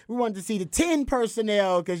about we wanted to see the 10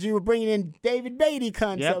 personnel because you were bringing in David Beatty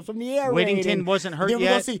concepts from the air raid. Whittington wasn't hurt yet. Then we're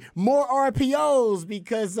going to see more RPOs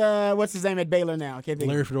because what's his name at Baylor now? I can't think.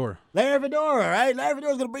 Larry Fedora, right? Larry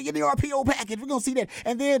Fedora's going to bring in the RPO package. We're going to see that.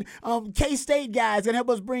 And then K-State guys going to help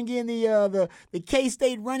us bring in the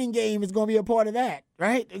K-State running game is going to be a part of that,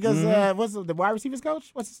 right? Because what's the wide receivers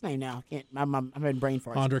coach? What's his name now? I'm having brain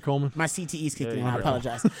farts. Andre Coleman. My CTE's kicking in. I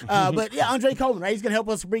apologize. But yeah, Andre Coleman, right? He's going to help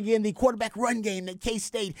us bring in the quarterback run game that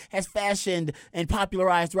K-State has fashioned and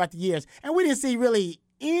popularized throughout the years. And we didn't see really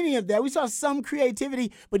any of that. We saw some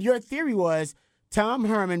creativity, but your theory was Tom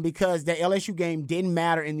Herman, because the LSU game didn't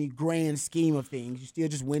matter in the grand scheme of things. You still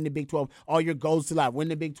just win the Big 12. All your goals to life. Win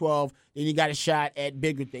the Big 12, then you got a shot at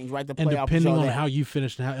bigger things, right? The playoff. And depending on how you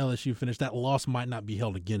finished and how LSU finished, that loss might not be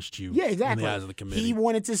held against you. Yeah, exactly. In the eyes of the committee. He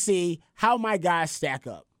wanted to see how my guys stack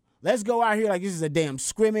up. Let's go out here like this is a damn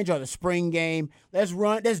scrimmage or the spring game. Let's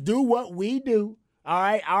run. Let's do what we do. All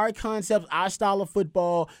right, our concepts, our style of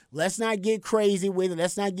football. Let's not get crazy with it.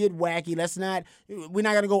 Let's not get wacky. We're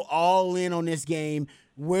not going to go all in on this game.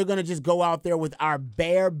 We're going to just go out there with our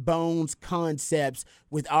bare bones concepts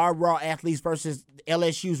with our raw athletes versus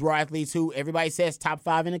LSU's raw athletes, who everybody says top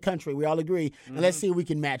 5 in the country. We all agree. And let's see if we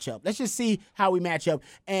can match up. Let's just see how we match up.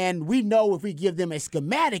 And we know if we give them a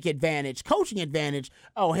schematic advantage, coaching advantage,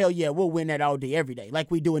 oh, hell yeah, we'll win that all day, every day,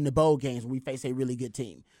 like we do in the bowl games when we face a really good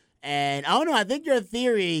team. And I don't know. I think your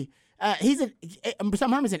theory,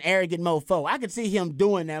 Tom Herman's an arrogant mofo. I could see him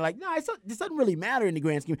doing that. Like, no, this doesn't really matter in the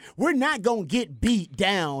grand scheme. We're not going to get beat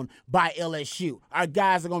down by LSU. Our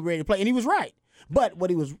guys are going to be ready to play. And he was right. But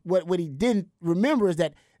what he didn't remember is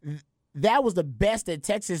that was the best that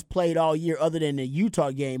Texas played all year, other than the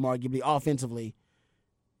Utah game, arguably offensively.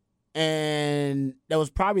 And that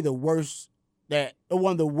was probably one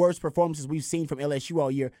of the worst performances we've seen from LSU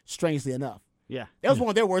all year, strangely enough. Yeah, that was one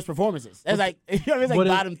of their worst performances. That's like, it was like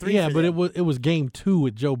bottom 3. Yeah, but it was game 2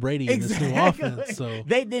 with Joe Brady and this new offense. So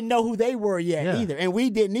they didn't know who they were yet either, and we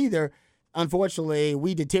didn't either. Unfortunately,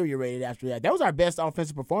 we deteriorated after that. That was our best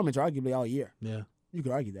offensive performance, arguably, all year. Yeah, you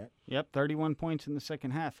could argue that. Yep, 31 points in the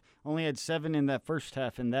second half. Only had 7 in that first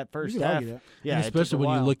half. In that first half, yeah, and especially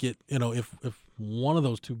when you look at if one of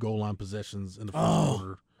those 2 goal line possessions in the first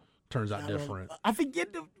quarter turns out different. I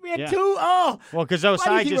forget we had 2. Oh, well, because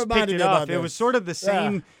Osai just picked it up. It was sort of the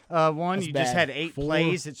same one. That's you bad. just had 8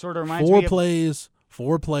 plays. It sort of reminds me of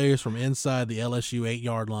 4 plays from inside the LSU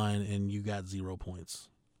 8-yard line, and you got 0 points.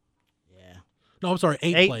 Yeah. No, I'm sorry,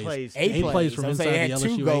 8 plays. 8 plays from inside the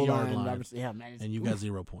LSU 8-yard line, and you got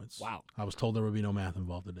 0 points. Wow. I was told there would be no math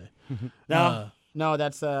involved today. No,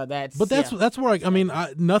 that's. But that's where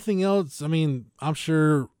nothing else. I mean, I'm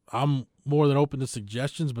sure I'm more than open to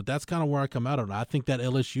suggestions, but that's kind of where I come out of it. I think that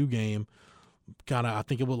LSU game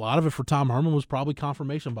a lot of it for Tom Herman was probably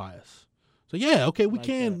confirmation bias. So yeah, okay, we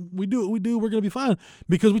do what we do, we're going to be fine.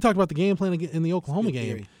 Because we talked about the game plan in the Oklahoma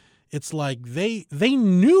game. Theory. It's like they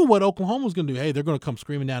knew what Oklahoma was going to do. Hey, they're going to come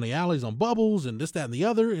screaming down the alleys on bubbles and this, that, and the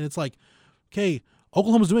other. And it's like, okay,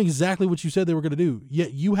 Oklahoma's doing exactly what you said they were going to do,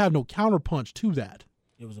 yet you have no counterpunch to that.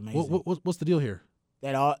 It was amazing. What's the deal here?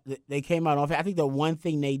 they came out off. I think the one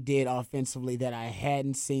thing they did offensively that I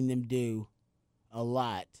hadn't seen them do a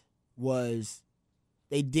lot was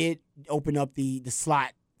they did open up the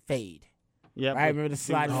slot fade. Yeah, right. Remember the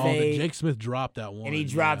slot fade? Jake Smith dropped that one, and he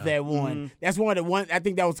dropped that one. Mm-hmm. That's one of the one. I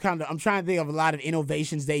think that was kind of. I'm trying to think of a lot of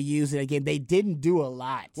innovations they used in the game. They didn't do a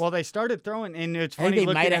lot. Well, they started throwing, and it's I funny. think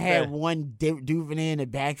they might have had the, one Duvernay in the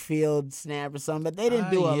backfield snap or something, but they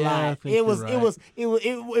didn't do a yeah, I lot. think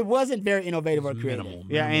It wasn't very innovative or creative.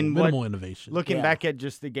 Minimal innovation. Looking back at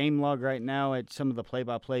just the game log right now at some of the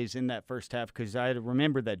play-by-plays in that first half, because I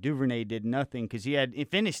remember that Duvernay did nothing because he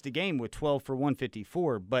finished the game with 12 for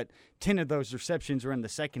 154, but 10 of those receptions were in the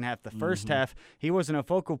second half. The first half, he wasn't a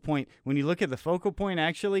focal point. When you look at the focal point,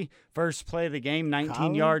 actually, first play of the game,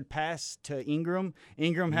 19-yard pass to Ingram.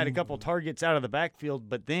 Ingram had a couple targets out of the backfield,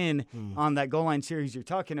 but then on that goal line series you're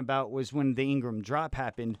talking about was when the Ingram drop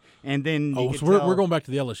happened, and then so we're going back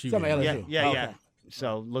to the LSU game. LSU. Yeah.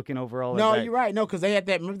 So looking overall, no, you're right. No, because they had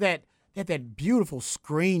that. Remember that. They had that beautiful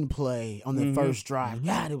screenplay on the first drive.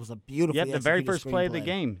 God, it was a beautiful. Yep, the very first play of the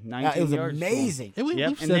game, 19 it was yards. amazing.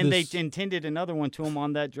 And then they intended another one to him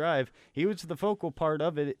on that drive. He was the focal part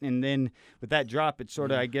of it, and then with that drop, it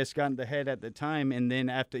sort of, I guess, got in the head at the time. And then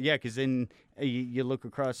after, because then you look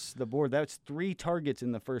across the board, that's 3 targets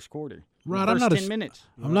in the first quarter. Rod, I'm not 10 minutes.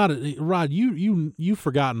 Rod, you've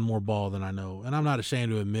forgotten more ball than I know, and I'm not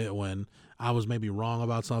ashamed to admit when I was maybe wrong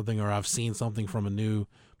about something or I've seen something from a new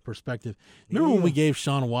perspective. Remember when we gave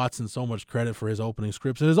Sean Watson so much credit for his opening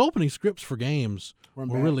scripts? And his opening scripts for games were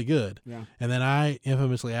really good. Yeah. And then I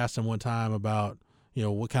infamously asked him one time about,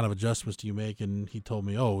 what kind of adjustments do you make? And he told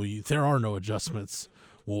me, there are no adjustments.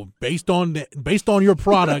 Well, based on your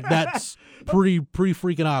product, that's pretty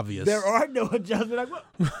freaking obvious. There are no adjustments.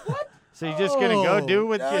 Like, what? So you're just gonna go do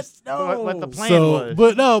what the plan was.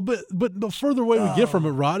 But the further away we get from it,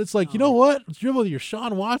 Rod, it's like, you know what? Whether you're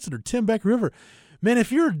Sean Watson or Tim Beck River, man,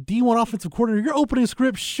 if you're a D1 offensive coordinator, your opening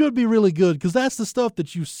script should be really good because that's the stuff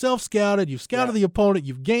that you self-scouted, you've scouted the opponent,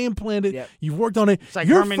 you've game planned it, you've worked on it. It's like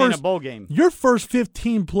Herman in a bowl game. Your first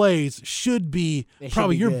 15 plays should be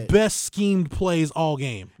probably your best schemed plays all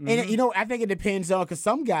game. And, I think it depends on because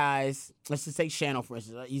some guys, let's just take Shano, for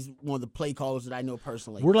instance. He's one of the play callers that I know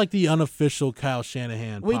personally. We're like the unofficial Kyle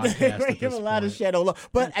Shanahan podcast. We give a lot of Shadow love.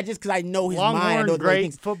 But I just because I know his mind. I know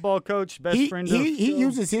great football coach, best friend of he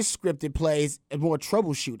uses his scripted plays as more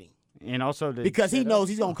troubleshooting. And also because he knows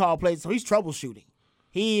he's going to call plays, so he's troubleshooting.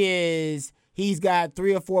 He's got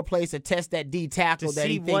 3 or 4 plays to test that D tackle that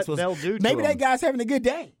he thinks was. Maybe that guy's having a good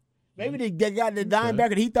day. Maybe they got the linebacker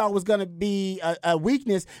that he thought was going to be a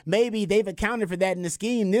weakness. Maybe they've accounted for that in the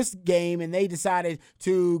scheme this game, and they decided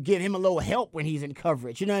to give him a little help when he's in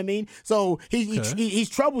coverage. You know what I mean? So he's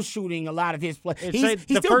troubleshooting a lot of his play. He's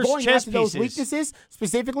still going after those weaknesses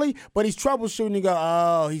specifically, but he's troubleshooting and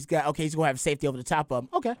go, he's going to have safety over the top of him.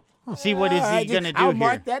 Okay. See what is he going to do I'll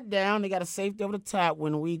mark that down. They got a safety over the top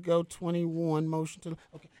when we go 21 motion to.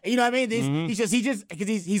 Okay, you know what I mean? He's just because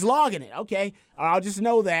he's logging it. Okay, I'll just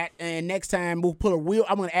know that, and next time we'll put a wheel.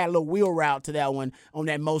 I'm going to add a little wheel route to that one on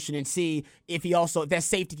that motion and see if that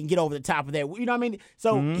safety can get over the top of that. You know what I mean?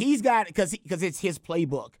 So he's got because it's his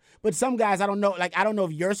playbook. But some guys I don't know. Like I don't know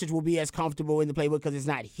if Yurcich will be as comfortable in the playbook because it's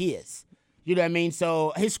not his. You know what I mean?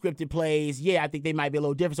 So his scripted plays, I think they might be a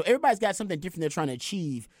little different. So everybody's got something different they're trying to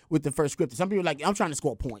achieve with the first scripted. Some people are like, I'm trying to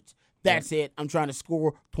score points. That's it. I'm trying to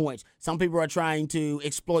score points. Some people are trying to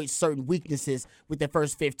exploit certain weaknesses with their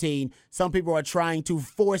first 15. Some people are trying to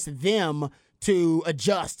force them to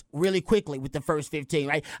adjust really quickly with the first 15,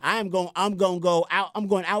 right? I'm going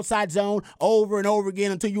outside zone over and over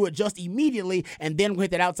again until you adjust immediately, and then we'll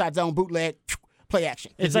hit that outside zone bootleg. Play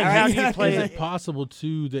action. It's like how do you play? Is it possible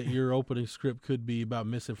too that your opening script could be about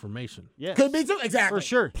misinformation? Yes. Could be too. Exactly. For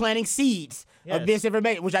sure. Planting seeds of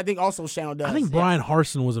misinformation, which I think also Shano does. I think Brian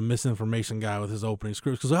Harsin was a misinformation guy with his opening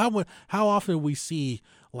scripts because how often we see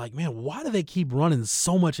like, man, why do they keep running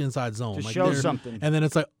so much inside zone? To show something. And then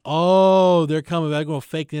it's like, they're coming back, going to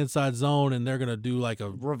fake the inside zone, and they're going to do like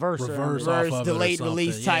a reverse delayed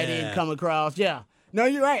release tight end come across. Yeah. No,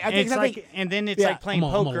 you're right. I think and then it's like playing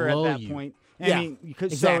poker at that point. Exactly.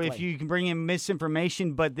 So if you can bring in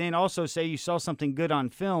misinformation, but then also say you saw something good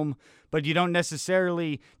on film, but you don't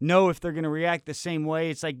necessarily know if they're going to react the same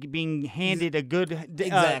way. It's like being handed a good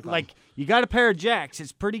like you got a pair of jacks.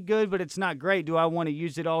 It's pretty good, but it's not great. Do I want to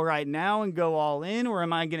use it all right now and go all in, or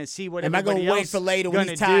am I going to see what everybody else is going to do? Am I going to wait for later when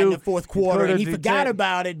he's tied in the fourth quarter and he forgot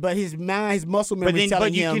about it, but his muscle memory is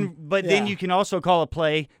telling him. Then you can also call a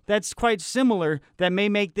play that's quite similar that may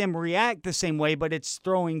make them react the same way, but it's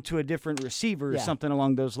throwing to a different receiver or something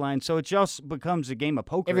along those lines. So it just becomes a game of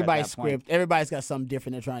poker. Everybody's got something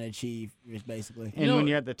different they're trying to achieve. Steve, basically. And when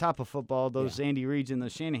you're at the top of football, those Andy Reeds and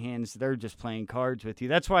those Shanahans, they're just playing cards with you.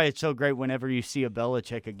 That's why it's so great whenever you see a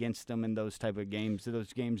Belichick against them in those type of games.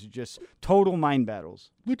 Those games are just total mind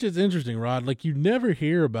battles. Which is interesting, Rod. Like, you never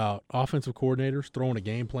hear about offensive coordinators throwing a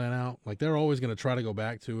game plan out. Like, they're always going to try to go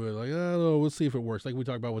back to it. Like, oh, we'll see if it works. Like we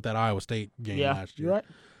talked about with that Iowa State game last year. You're right.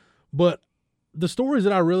 But the stories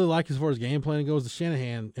that I really like as far as game planning goes, the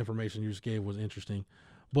Shanahan information you just gave was interesting.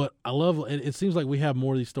 But I love it seems like we have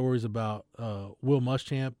more of these stories about Will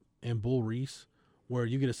Muschamp and Bull Reese, where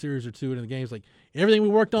you get a series or two in the games, like, everything we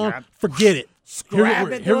worked on, forget it.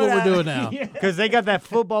 Here's what we're doing now. Because they got that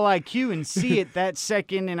football IQ and see it that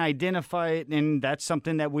second and identify it, and that's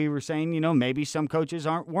something that we were saying, maybe some coaches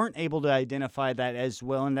weren't able to identify that as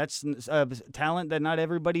well, and that's a talent that not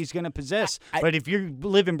everybody's going to possess. But if you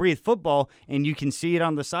live and breathe football and you can see it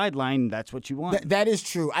on the sideline, that's what you want. That is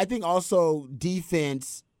true. I think also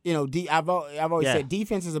defense, I've always said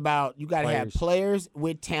defense is about you got to have players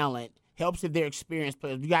with talent. Helps if they're experienced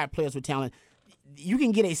players. You got players with talent. You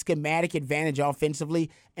can get a schematic advantage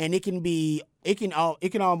offensively, and it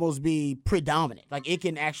can almost be predominant. Like, it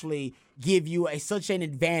can actually give you such an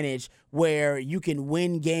advantage where you can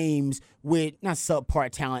win games with not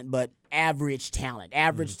subpar talent, but average talent,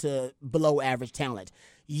 average to below average talent.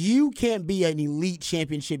 You can't be an elite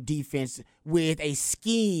championship defense with a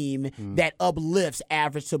scheme that uplifts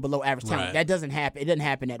average to below average talent. Right. That doesn't happen. It doesn't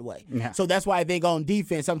happen that way. Yeah. So that's why I think on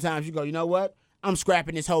defense, sometimes you go, you know what? I'm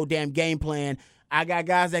scrapping this whole damn game plan. I got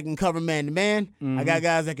guys that can cover man-to-man. I got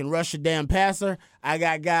guys that can rush a damn passer. I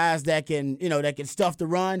got guys that can, that can stuff the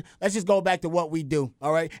run. Let's just go back to what we do,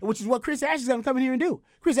 all right? Which is what Chris Ash is going to come in here and do.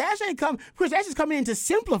 Chris Ash is coming in to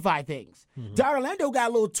simplify things. Orlando got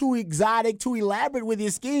a little too exotic, too elaborate with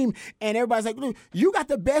his scheme, and everybody's like, look, you got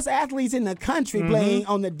the best athletes in the country playing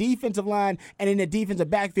on the defensive line and in the defensive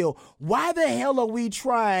backfield. Why the hell are we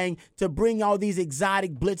trying to bring all these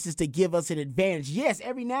exotic blitzes to give us an advantage? Yes,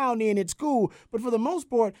 every now and then it's cool, but for the most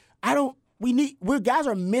part, guys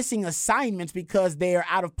are missing assignments because they're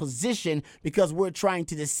out of position because we're trying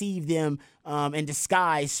to deceive them and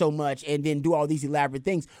disguise so much and then do all these elaborate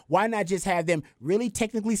things. Why not just have them really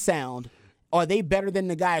technically sound? Are they better than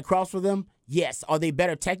the guy across from them? Yes. Are they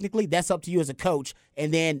better technically? That's up to you as a coach.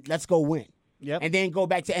 And then let's go win. Yep. And then go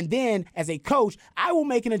back to, and then as a coach, I will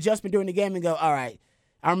make an adjustment during the game and go, all right,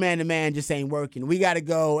 our man-to-man just ain't working. We got to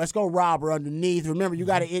go. Let's go robber underneath. Remember, you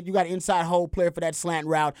got an inside hole player for that slant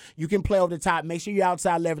route. You can play over the top. Make sure you're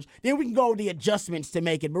outside leverage. Then we can go with the adjustments to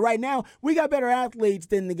make it. But right now, we got better athletes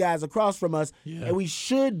than the guys across from us, and we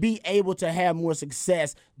should be able to have more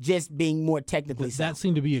success just being more technically sound. That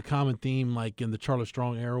seemed to be a common theme, like in the Charlie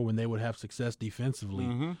Strong era when they would have success defensively.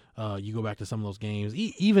 You go back to some of those games,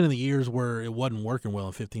 even in the years where it wasn't working well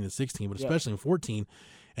in 15 and 16, but especially in 14.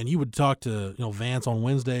 And you would talk to Vance on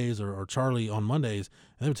Wednesdays or Charlie on Mondays,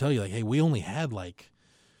 and they would tell you, like, hey, we only had like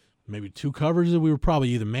maybe two coverages. We were probably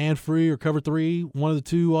either man free or cover three, one of the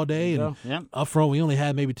two all day. And up front, we only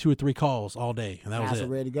had maybe 2 or 3 calls all day, and that was it.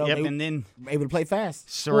 Ready to go. Yep, and then able to play fast.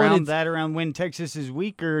 Surround that around when Texas is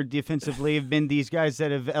weaker defensively have been these guys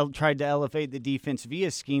that have tried to elevate the defense via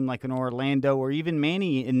scheme like an Orlando or even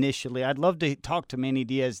Manny initially. I'd love to talk to Manny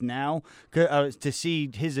Diaz now to see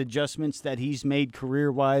his adjustments that he's made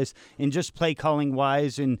career-wise and just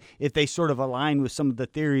play-calling-wise, and if they sort of align with some of the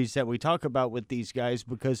theories that we talk about with these guys,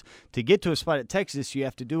 because to get to a spot at Texas, you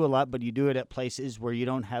have to do a lot, but you do it at places where you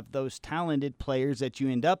don't have those talented players that you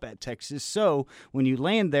end up at Texas. So when you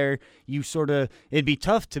land there, it'd be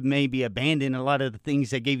tough to maybe abandon a lot of the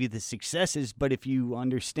things that gave you the successes, but if you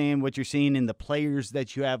understand what you're seeing in the players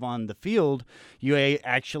that you have on the field, you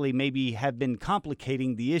actually maybe have been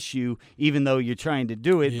complicating the issue, even though you're trying to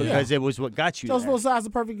do it because it was what got you there. Joe Side's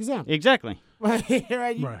a perfect example. Exactly. Right.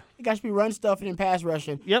 You got to be run stuffing and pass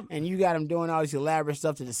rushing. Yep. And you got him doing all this elaborate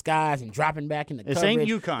stuff to disguise and dropping back in the coverage. This ain't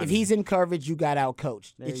UConn. If he's in coverage, you got out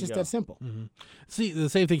coached. It's just that simple. See,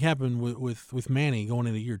 the same thing happened with Manny going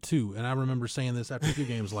into year 2, and I remember saying this after a few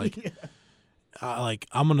games, like. I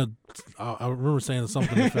remember saying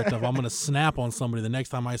something to the effect of, I'm going to snap on somebody the next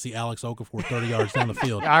time I see Alex Okafor 30 yards down the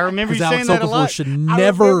field. I remember you saying Alex that Okafor a lot. should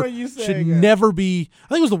never be. I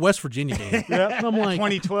think it was the West Virginia game. And I'm like,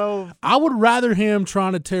 2012. I would rather him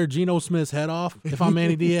trying to tear Geno Smith's head off if I'm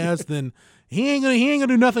Manny Diaz than he ain't gonna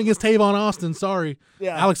do nothing against Tavon Austin. Sorry,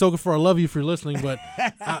 Alex Okafor, I love you if you're listening, but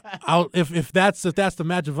if that's the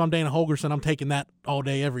matchup, if I'm Dana Holgorsen, I'm taking that all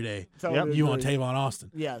day, every day. You want Tavon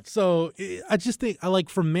Austin? Yeah. So I just think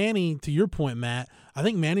for Manny, to your point, Matt, I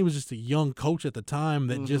think Manny was just a young coach at the time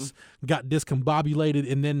that just got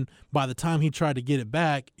discombobulated, and then by the time he tried to get it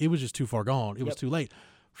back, it was just too far gone. It was too late.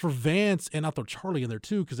 For Vance, and I throw Charlie in there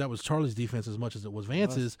too, because that was Charlie's defense as much as it was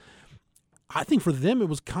Vance's. I think for them it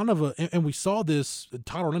was kind of and we saw this,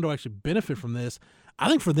 Todd Orlando actually benefit from this. I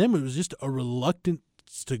think for them it was just a reluctance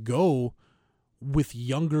to go with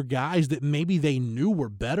younger guys that maybe they knew were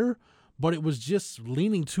better, but it was just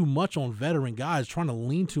leaning too much on veteran guys, trying to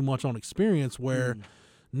lean too much on experience where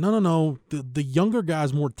no, the younger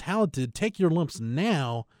guys more talented, take your lumps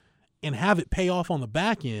now and have it pay off on the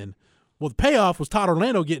back end. Well, the payoff was Todd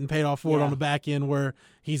Orlando getting paid off for it on the back end where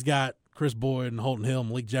he's got Chris Boyd and Holton Hill and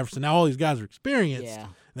Malik Jefferson. Now all these guys are experienced. Yeah.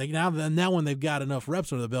 Now when they've got enough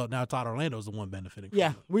reps under the belt, now Todd Orlando's the one benefiting.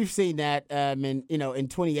 Yeah, we've seen that. In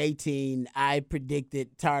 2018, I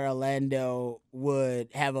predicted Todd Orlando would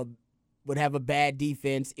have a bad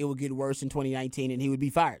defense. It would get worse in 2019, and he would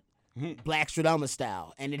be fired, Black Stradoma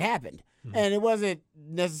style, and it happened. And it wasn't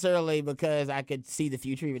necessarily because I could see the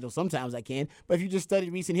future, even though sometimes I can. But if you just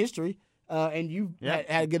studied recent history, and you had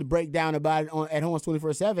a good breakdown about it at Horns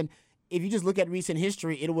 24/7. If you just look at recent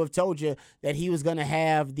history, it would have told you that he was going to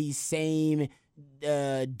have the same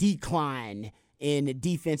decline in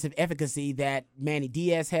defensive efficacy that Manny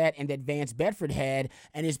Diaz had and that Vance Bedford had,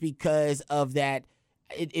 and it's because of that.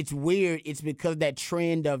 It's weird. It's because of that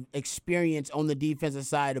trend of experience on the defensive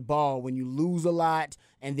side of the ball. When you lose a lot,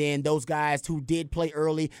 and then those guys who did play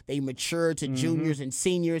early, they mature to juniors and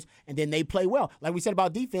seniors, and then they play well. Like we said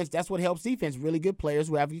about defense, that's what helps defense. Really good players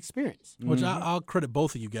who have experience. Which I'll credit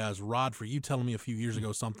both of you guys. Rod, for you telling me a few years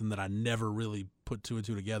ago something that I never really put two and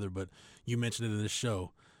two together, but you mentioned it in this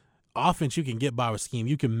show. Offense, you can get by with scheme.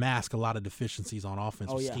 You can mask a lot of deficiencies on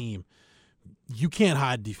offensive scheme. You can't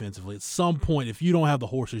hide defensively. At some point, if you don't have the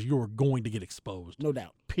horses, you're going to get exposed. No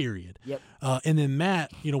doubt. Period. Yep. And then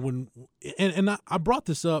Matt, I brought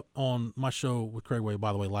this up on my show with Craig Way,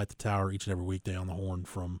 by the way, Light the Tower each and every weekday on the Horn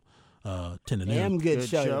from 10 to noon. Damn good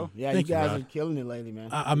show. Yeah, Thank you guys Rod. are killing it lately, man.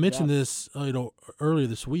 I mentioned this, earlier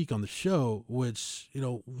this week on the show, which,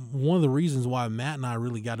 one of the reasons why Matt and I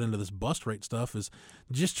really got into this bust rate stuff is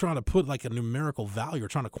just trying to put like a numerical value or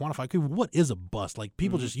trying to quantify, okay, what is a bust? Like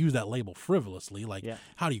people just use that label frivolously. Like,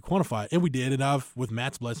 how do you quantify it? And we did. And with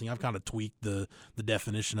Matt's blessing, I've kind of tweaked the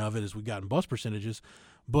definition of it as we've gotten bust percentages.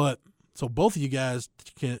 But so both of you guys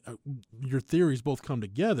your theories both come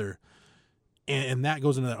together. And that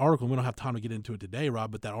goes into that article. We don't have time to get into it today,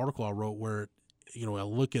 Rob, but that article I wrote where, I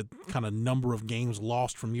look at kind of number of games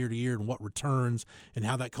lost from year to year and what returns and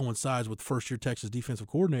how that coincides with first-year Texas defensive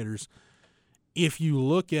coordinators. If you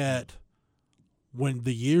look at when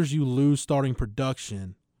the years you lose starting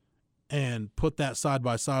production and put that side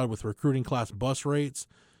by side with recruiting class bust rates,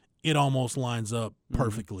 it almost lines up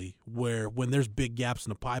perfectly where when there's big gaps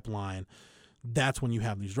in the pipeline, that's when you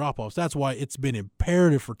have these drop-offs. That's why it's been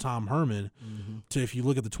imperative for Tom Herman to, if you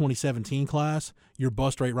look at the 2017 class, your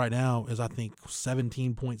bust rate right now is, I think,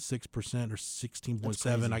 17.6% or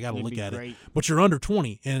 16.7. I got to look at it. But you're under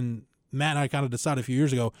 20. And Matt and I kind of decided a few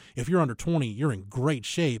years ago, if you're under 20, you're in great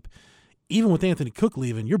shape. Even with Anthony Cook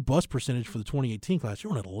leaving, your bust percentage for the 2018 class,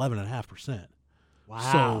 you're at 11.5%. Wow.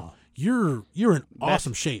 So you're in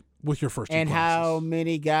awesome shape with your first two And classes. how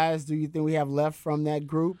many guys do you think we have left from that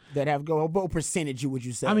group that have what percentage would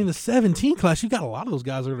you say? I mean, the 17 class, you got a lot of those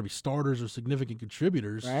guys that are going to be starters or significant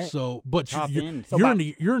contributors. Right. So, but you're end.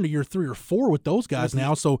 into year 3 or 4 with those guys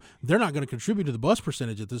now, so they're not going to contribute to the bust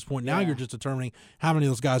percentage at this point. Now you're just determining how many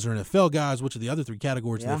of those guys are NFL guys, which of the other 3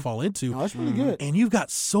 categories they fall into. No, that's really good. And you've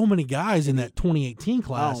got so many guys in that 2018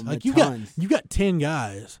 class. Like you got 10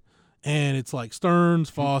 guys. And it's like Stearns,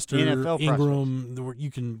 Foster, NFL Ingram. You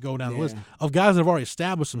can go down the list of guys that have already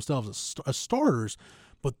established themselves as starters.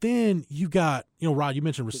 But then you got, Rod, you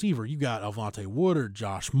mentioned receiver. You got Alvonte Woodard,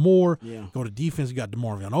 Josh Moore. Yeah. Go to defense. You got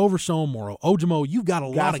DeMarvion Overshown, Moro Ojimo. You've got a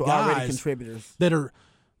lot of guys contributors that are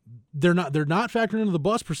they're not factoring into the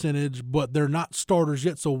bust percentage, but they're not starters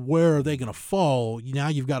yet. So where are they going to fall? Now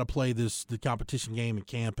you've got to play the competition game in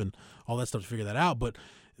camp and all that stuff to figure that out. But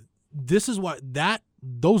this is why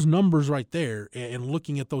those numbers right there and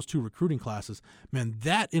looking at those 2 recruiting classes, man,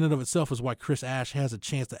 that in and of itself is why Chris Ash has a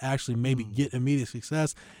chance to actually maybe get immediate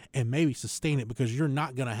success and maybe sustain it, because you're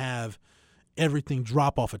not going to have everything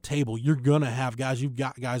drop off a table. You're going to have guys, you've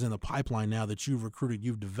got guys in the pipeline now that you've recruited,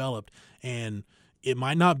 you've developed, and it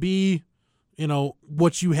might not be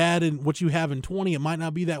what you have in 20, it might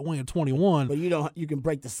not be that way in 21. But you can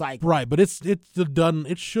break the cycle. Right, but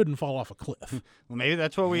it shouldn't fall off a cliff. Well, maybe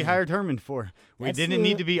that's what we hired Herman for. We didn't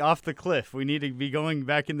need to be off the cliff. We need to be going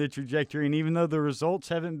back in the trajectory, and even though the results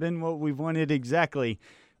haven't been what we've wanted exactly,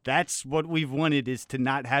 that's what we've wanted, is to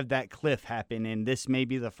not have that cliff happen, and this may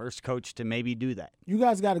be the first coach to maybe do that. You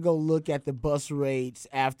guys got to go look at the bust rates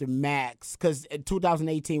after Max, because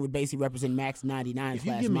 2018 would basically represent Max 99 if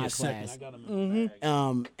class, you give me my a class. second, I got them in the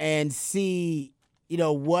bag. And see,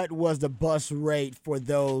 what was the bus rate for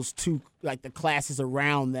those two, like the classes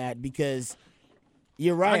around that? Because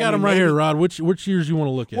you're right. I got them right here, Rod. Which years you want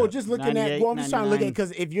to look at? Well, just looking at. Well, I'm just trying to look at, because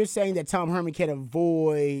 99. if you're saying that Tom Herman can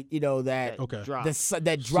avoid, that drop.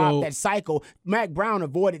 that cycle, Mac Brown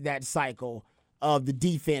avoided that cycle of the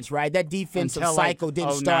defense, right? That defensive Until, cycle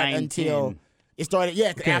didn't start 09, until 10. it started.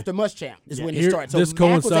 Yeah, after Muschamp is when it Here, started. So this Mac was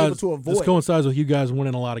able coincides. to avoid. This coincides with you guys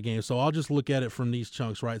winning a lot of games. So I'll just look at it from these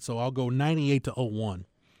chunks, right? So I'll go 98 to 01,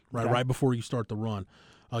 right? Okay. Right before you start the run.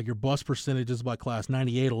 Your bus percentages by class: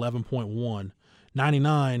 98, 11.1,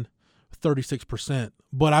 99. 36%.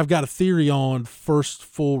 But I've got a theory on first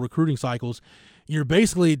full recruiting cycles. You're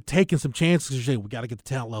basically taking some chances. You say, we got to get the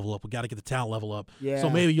talent level up. We got to get the talent level up. Yeah. So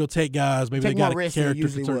maybe you'll take guys. Maybe Take they got more a risks than you character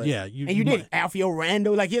usually concern. would. Yeah, And you did Alfio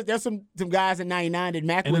Rando. Like there's some guys in '99 that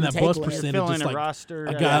Mac And then wouldn't that take. bus last. percentage, Fill in just a like roster,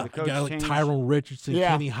 a the guy coach like changed. Tyrone Richardson, Yeah.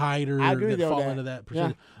 Kenny Hyder I agree that with fall that. into that Yeah.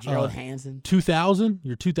 percentage. Gerald Hansen. 2000,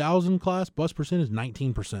 your 2000 class bus percentage is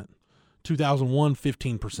 19%. 2001,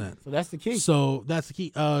 15%. So that's the key. So that's the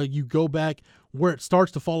key. You go back where it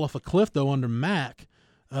starts to fall off a cliff, though, under Mac,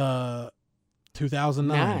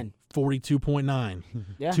 2009, 42.9.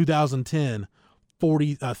 Yeah. 2010,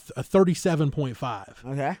 37.5.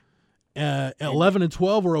 Okay. 11 and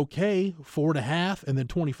 12 were okay, 4.5, and then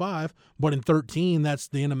 25. But in 13, that's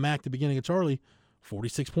the end of Mac, the beginning of Charlie,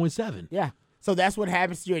 46.7. Yeah. So that's what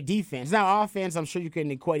happens to your defense. Now, offense, I'm sure you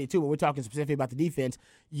can equate it too, but we're talking specifically about the defense.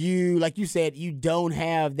 You, like you said, you don't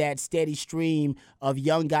have that steady stream of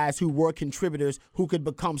young guys who were contributors who could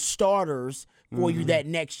become starters for you that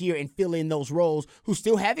next year and fill in those roles, who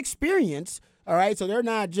still have experience. All right, so they're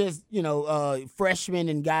not just, freshmen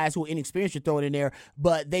and guys who are inexperienced you're throwing in there,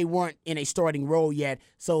 but they weren't in a starting role yet,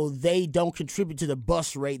 so they don't contribute to the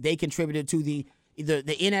bus rate. They contributed to either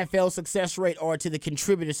the NFL success rate or to the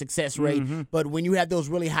contributor success rate. But when you have those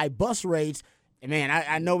really high bus rates, and man,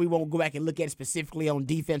 I know we won't go back and look at it specifically on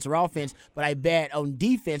defense or offense, but I bet on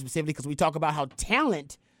defense specifically, because we talk about how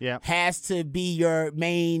talent has to be your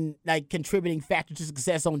main contributing factor to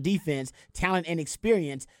success on defense, talent and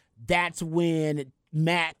experience. That's when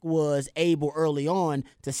Mac was able early on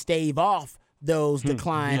to stave off those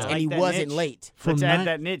declines, and he wasn't late. Let's add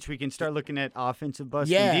that niche. We can start looking at offensive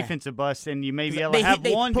bust and defensive bust, and you may be able to have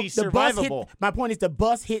one be survivable. My point is the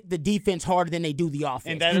bus hit the defense harder than they do the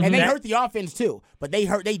offense, and they hurt the offense too. But they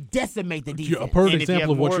decimate the defense. A perfect and example if you have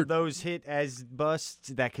of more of those hit as busts,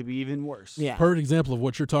 that could be even worse. Yeah. Perfect example of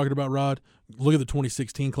what you're talking about, Rod. Look at the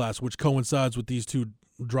 2016 class, which coincides with these two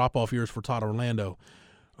drop-off years for Todd Orlando.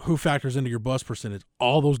 Who factors into your bust percentage?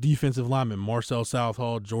 All those defensive linemen: Marcel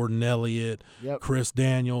Southall, Jordan Elliott, Chris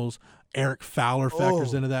Daniels, Eric Fowler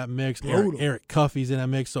factors into that mix. Eric Cuffey's in that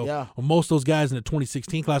mix. So most of those guys in the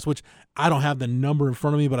 2016 class, which I don't have the number in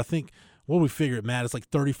front of me, but I think what we figured, Matt, it's like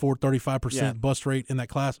 34, 35% bust rate in that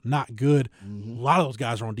class. Not good. A lot of those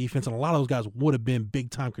guys are on defense, and a lot of those guys would have been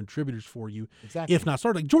big-time contributors for you if not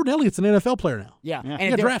started. Like Jordan Elliott's an NFL player now. Yeah. And he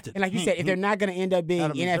got drafted. And like you said, if they're not going to end up being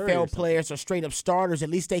NFL players or straight-up starters, at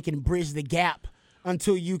least they can bridge the gap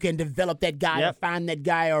until you can develop that guy or find that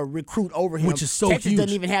guy or recruit over him. Which is so Texas huge.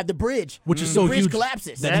 doesn't even have the bridge. Which is so bridge huge.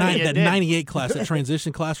 collapses. That 98 class, that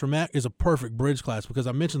transition class for Matt is a perfect bridge class, because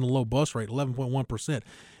I mentioned the low bust rate, 11.1%.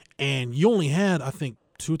 And you only had, I think,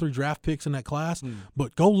 2 or 3 draft picks in that class,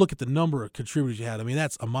 but go look at the number of contributors you had. I mean,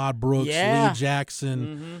 that's Ahmad Brooks, Lee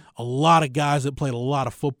Jackson, a lot of guys that played a lot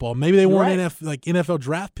of football. Maybe they weren't NFL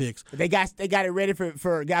draft picks. They got it ready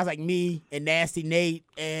for guys like me and Nasty Nate,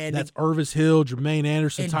 and that's Irvis Hill, Jermaine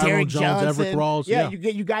Anderson, and Tyrone Derek Jones, Everett Rawls. Yeah,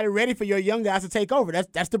 you got it ready for your young guys to take over.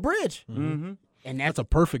 That's the bridge. And that's a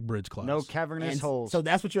perfect bridge class. No cavernous holes. So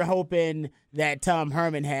that's what you're hoping that Tom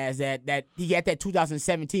Herman has. That he got that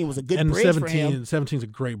 2017 was a good and bridge for him. 17 is a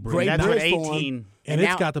great bridge. That's what bridge for 18. him. And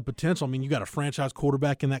it's got the potential. I mean, you got a franchise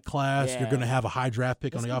quarterback in that class. Yeah. You're going to have a high draft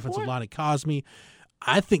pick on the offensive point. line at Cosme.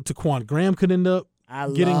 I think Taquan Graham could end up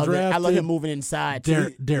getting drafted. I love him moving inside.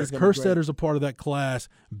 Derek Kerstetter's a part of that class.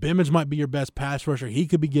 Bimmage might be your best pass rusher. He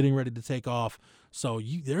could be getting ready to take off. So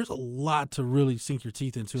there's a lot to really sink your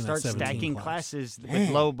teeth into in that 17 stacking class. classes with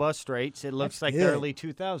low bust rates. It looks like the early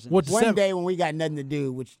 2000s. One day when we got nothing to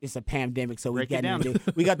do, which is a pandemic, so we got nothing to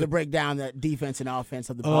do. We got to break down the defense and offense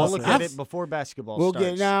of the bus. I'll look at it before basketball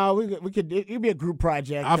starts. We could. It'd be a group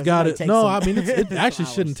project. I've got it. No, I mean it actually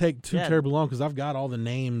shouldn't take too terribly long, because I've got all the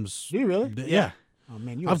names. Do you really? Yeah. Oh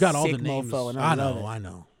man, you're I've got a all sick the names. mofo, and I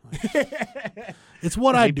know. It's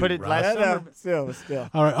what I do. Put it last summer. Still.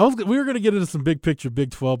 All right, we were going to get into some big picture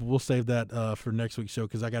Big 12, but we'll save that for next week's show,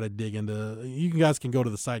 because I got to dig into. You guys can go to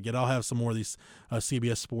the site. I'll have some more of these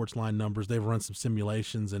CBS Sports line numbers. They've run some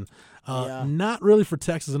simulations, and not really for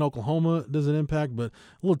Texas and Oklahoma does it impact, but a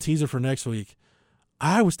little teaser for next week.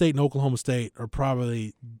 Iowa State and Oklahoma State are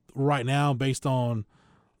probably right now, based on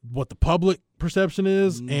what the public perception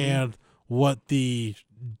is and what the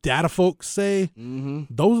data folks say,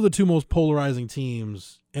 those are the two most polarizing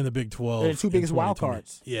teams in the Big 12. They're the two biggest wild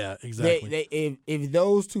cards. Yeah, exactly. If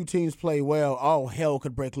those two teams play well, all hell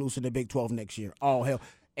could break loose in the Big 12 next year. All hell.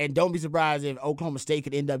 And don't be surprised if Oklahoma State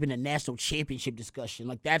could end up in a national championship discussion.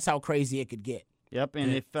 Like, that's how crazy it could get. Yep,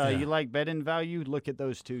 and if you like betting value, look at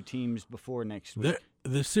those two teams before next week.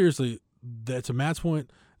 Seriously, to Matt's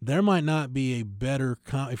point, there might not be a better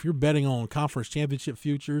if you're betting on conference championship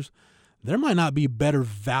futures, there might not be better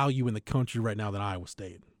value in the country right now than Iowa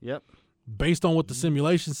State. Yep. Based on what the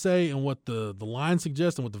simulations say and what the line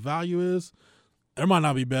suggests and what the value is, there might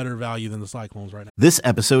not be better value than the Cyclones right now. This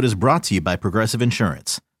episode is brought to you by Progressive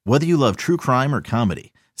Insurance. Whether you love true crime or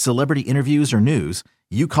comedy, celebrity interviews or news,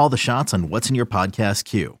 you call the shots on what's in your podcast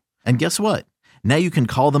queue. And guess what? Now you can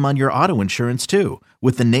call them on your auto insurance too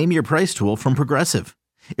with the Name Your Price tool from Progressive.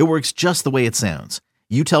 It works just the way it sounds.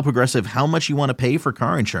 You tell Progressive how much you want to pay for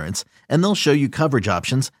car insurance, and they'll show you coverage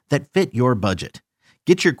options that fit your budget.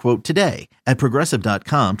 Get your quote today at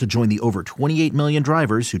Progressive.com to join the over 28 million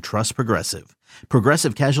drivers who trust Progressive.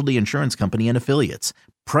 Progressive Casualty Insurance Company and Affiliates.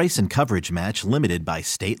 Price and coverage match limited by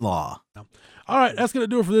state law. All right, that's going to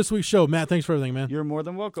do it for this week's show. Matt, thanks for everything, man. You're more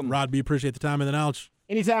than welcome. Rod B., appreciate the time and the knowledge.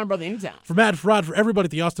 Anytime, brother, anytime. For Matt, for Rod, for everybody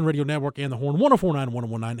at the Austin Radio Network and the Horn, 104.9, 101.9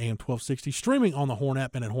 AM 1260, streaming on the Horn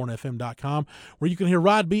app and at hornfm.com, where you can hear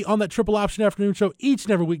Rod B. on that Triple Option Afternoon Show each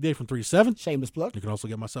and every weekday from 3 to 7. Shameless plug. You can also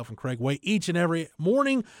get myself and Craig Way each and every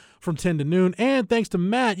morning from 10 to noon. And thanks to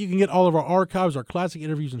Matt, you can get all of our archives, our classic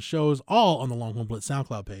interviews and shows, all on the Longhorn Blitz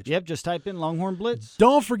SoundCloud page. Yep, just type in Longhorn Blitz.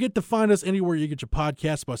 Don't forget to find us anywhere you get your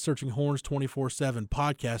podcasts by searching Horns 24/7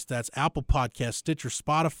 Podcast. That's Apple Podcasts, Stitcher,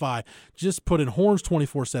 Spotify. Just put in Horns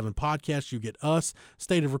 24/7 Podcast. You get us,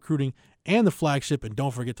 State of Recruiting, and the flagship. And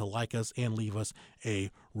don't forget to like us and leave us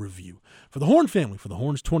a review. For the Horn family, for the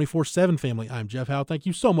Horns 24/7 family, I'm Jeff Howe. Thank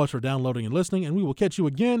you so much for downloading and listening, and we will catch you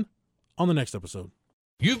again on the next episode.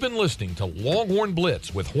 You've been listening to Longhorn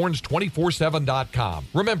Blitz with Horns247.com.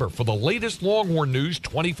 Remember, for the latest Longhorn news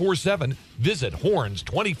 24/7, visit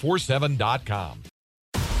Horns247.com.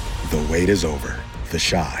 The wait is over. The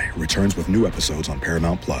Chi returns with new episodes on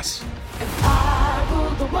Paramount Plus.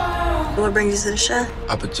 What brings you to the Chi?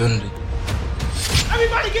 Opportunity.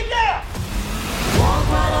 Everybody get down! Walk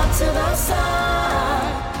right up to the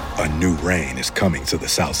side. A new reign is coming to the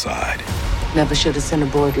South Side. Never should have sent a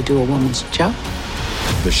boy to do a woman's job.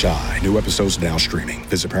 The Chi. New episodes now streaming.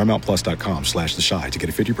 Visit ParamountPlus.com/The Chi to get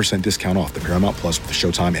a 50% discount off the Paramount Plus with the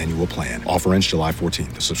Showtime annual plan. Offer ends July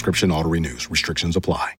 14th. The subscription auto-renews. Restrictions apply.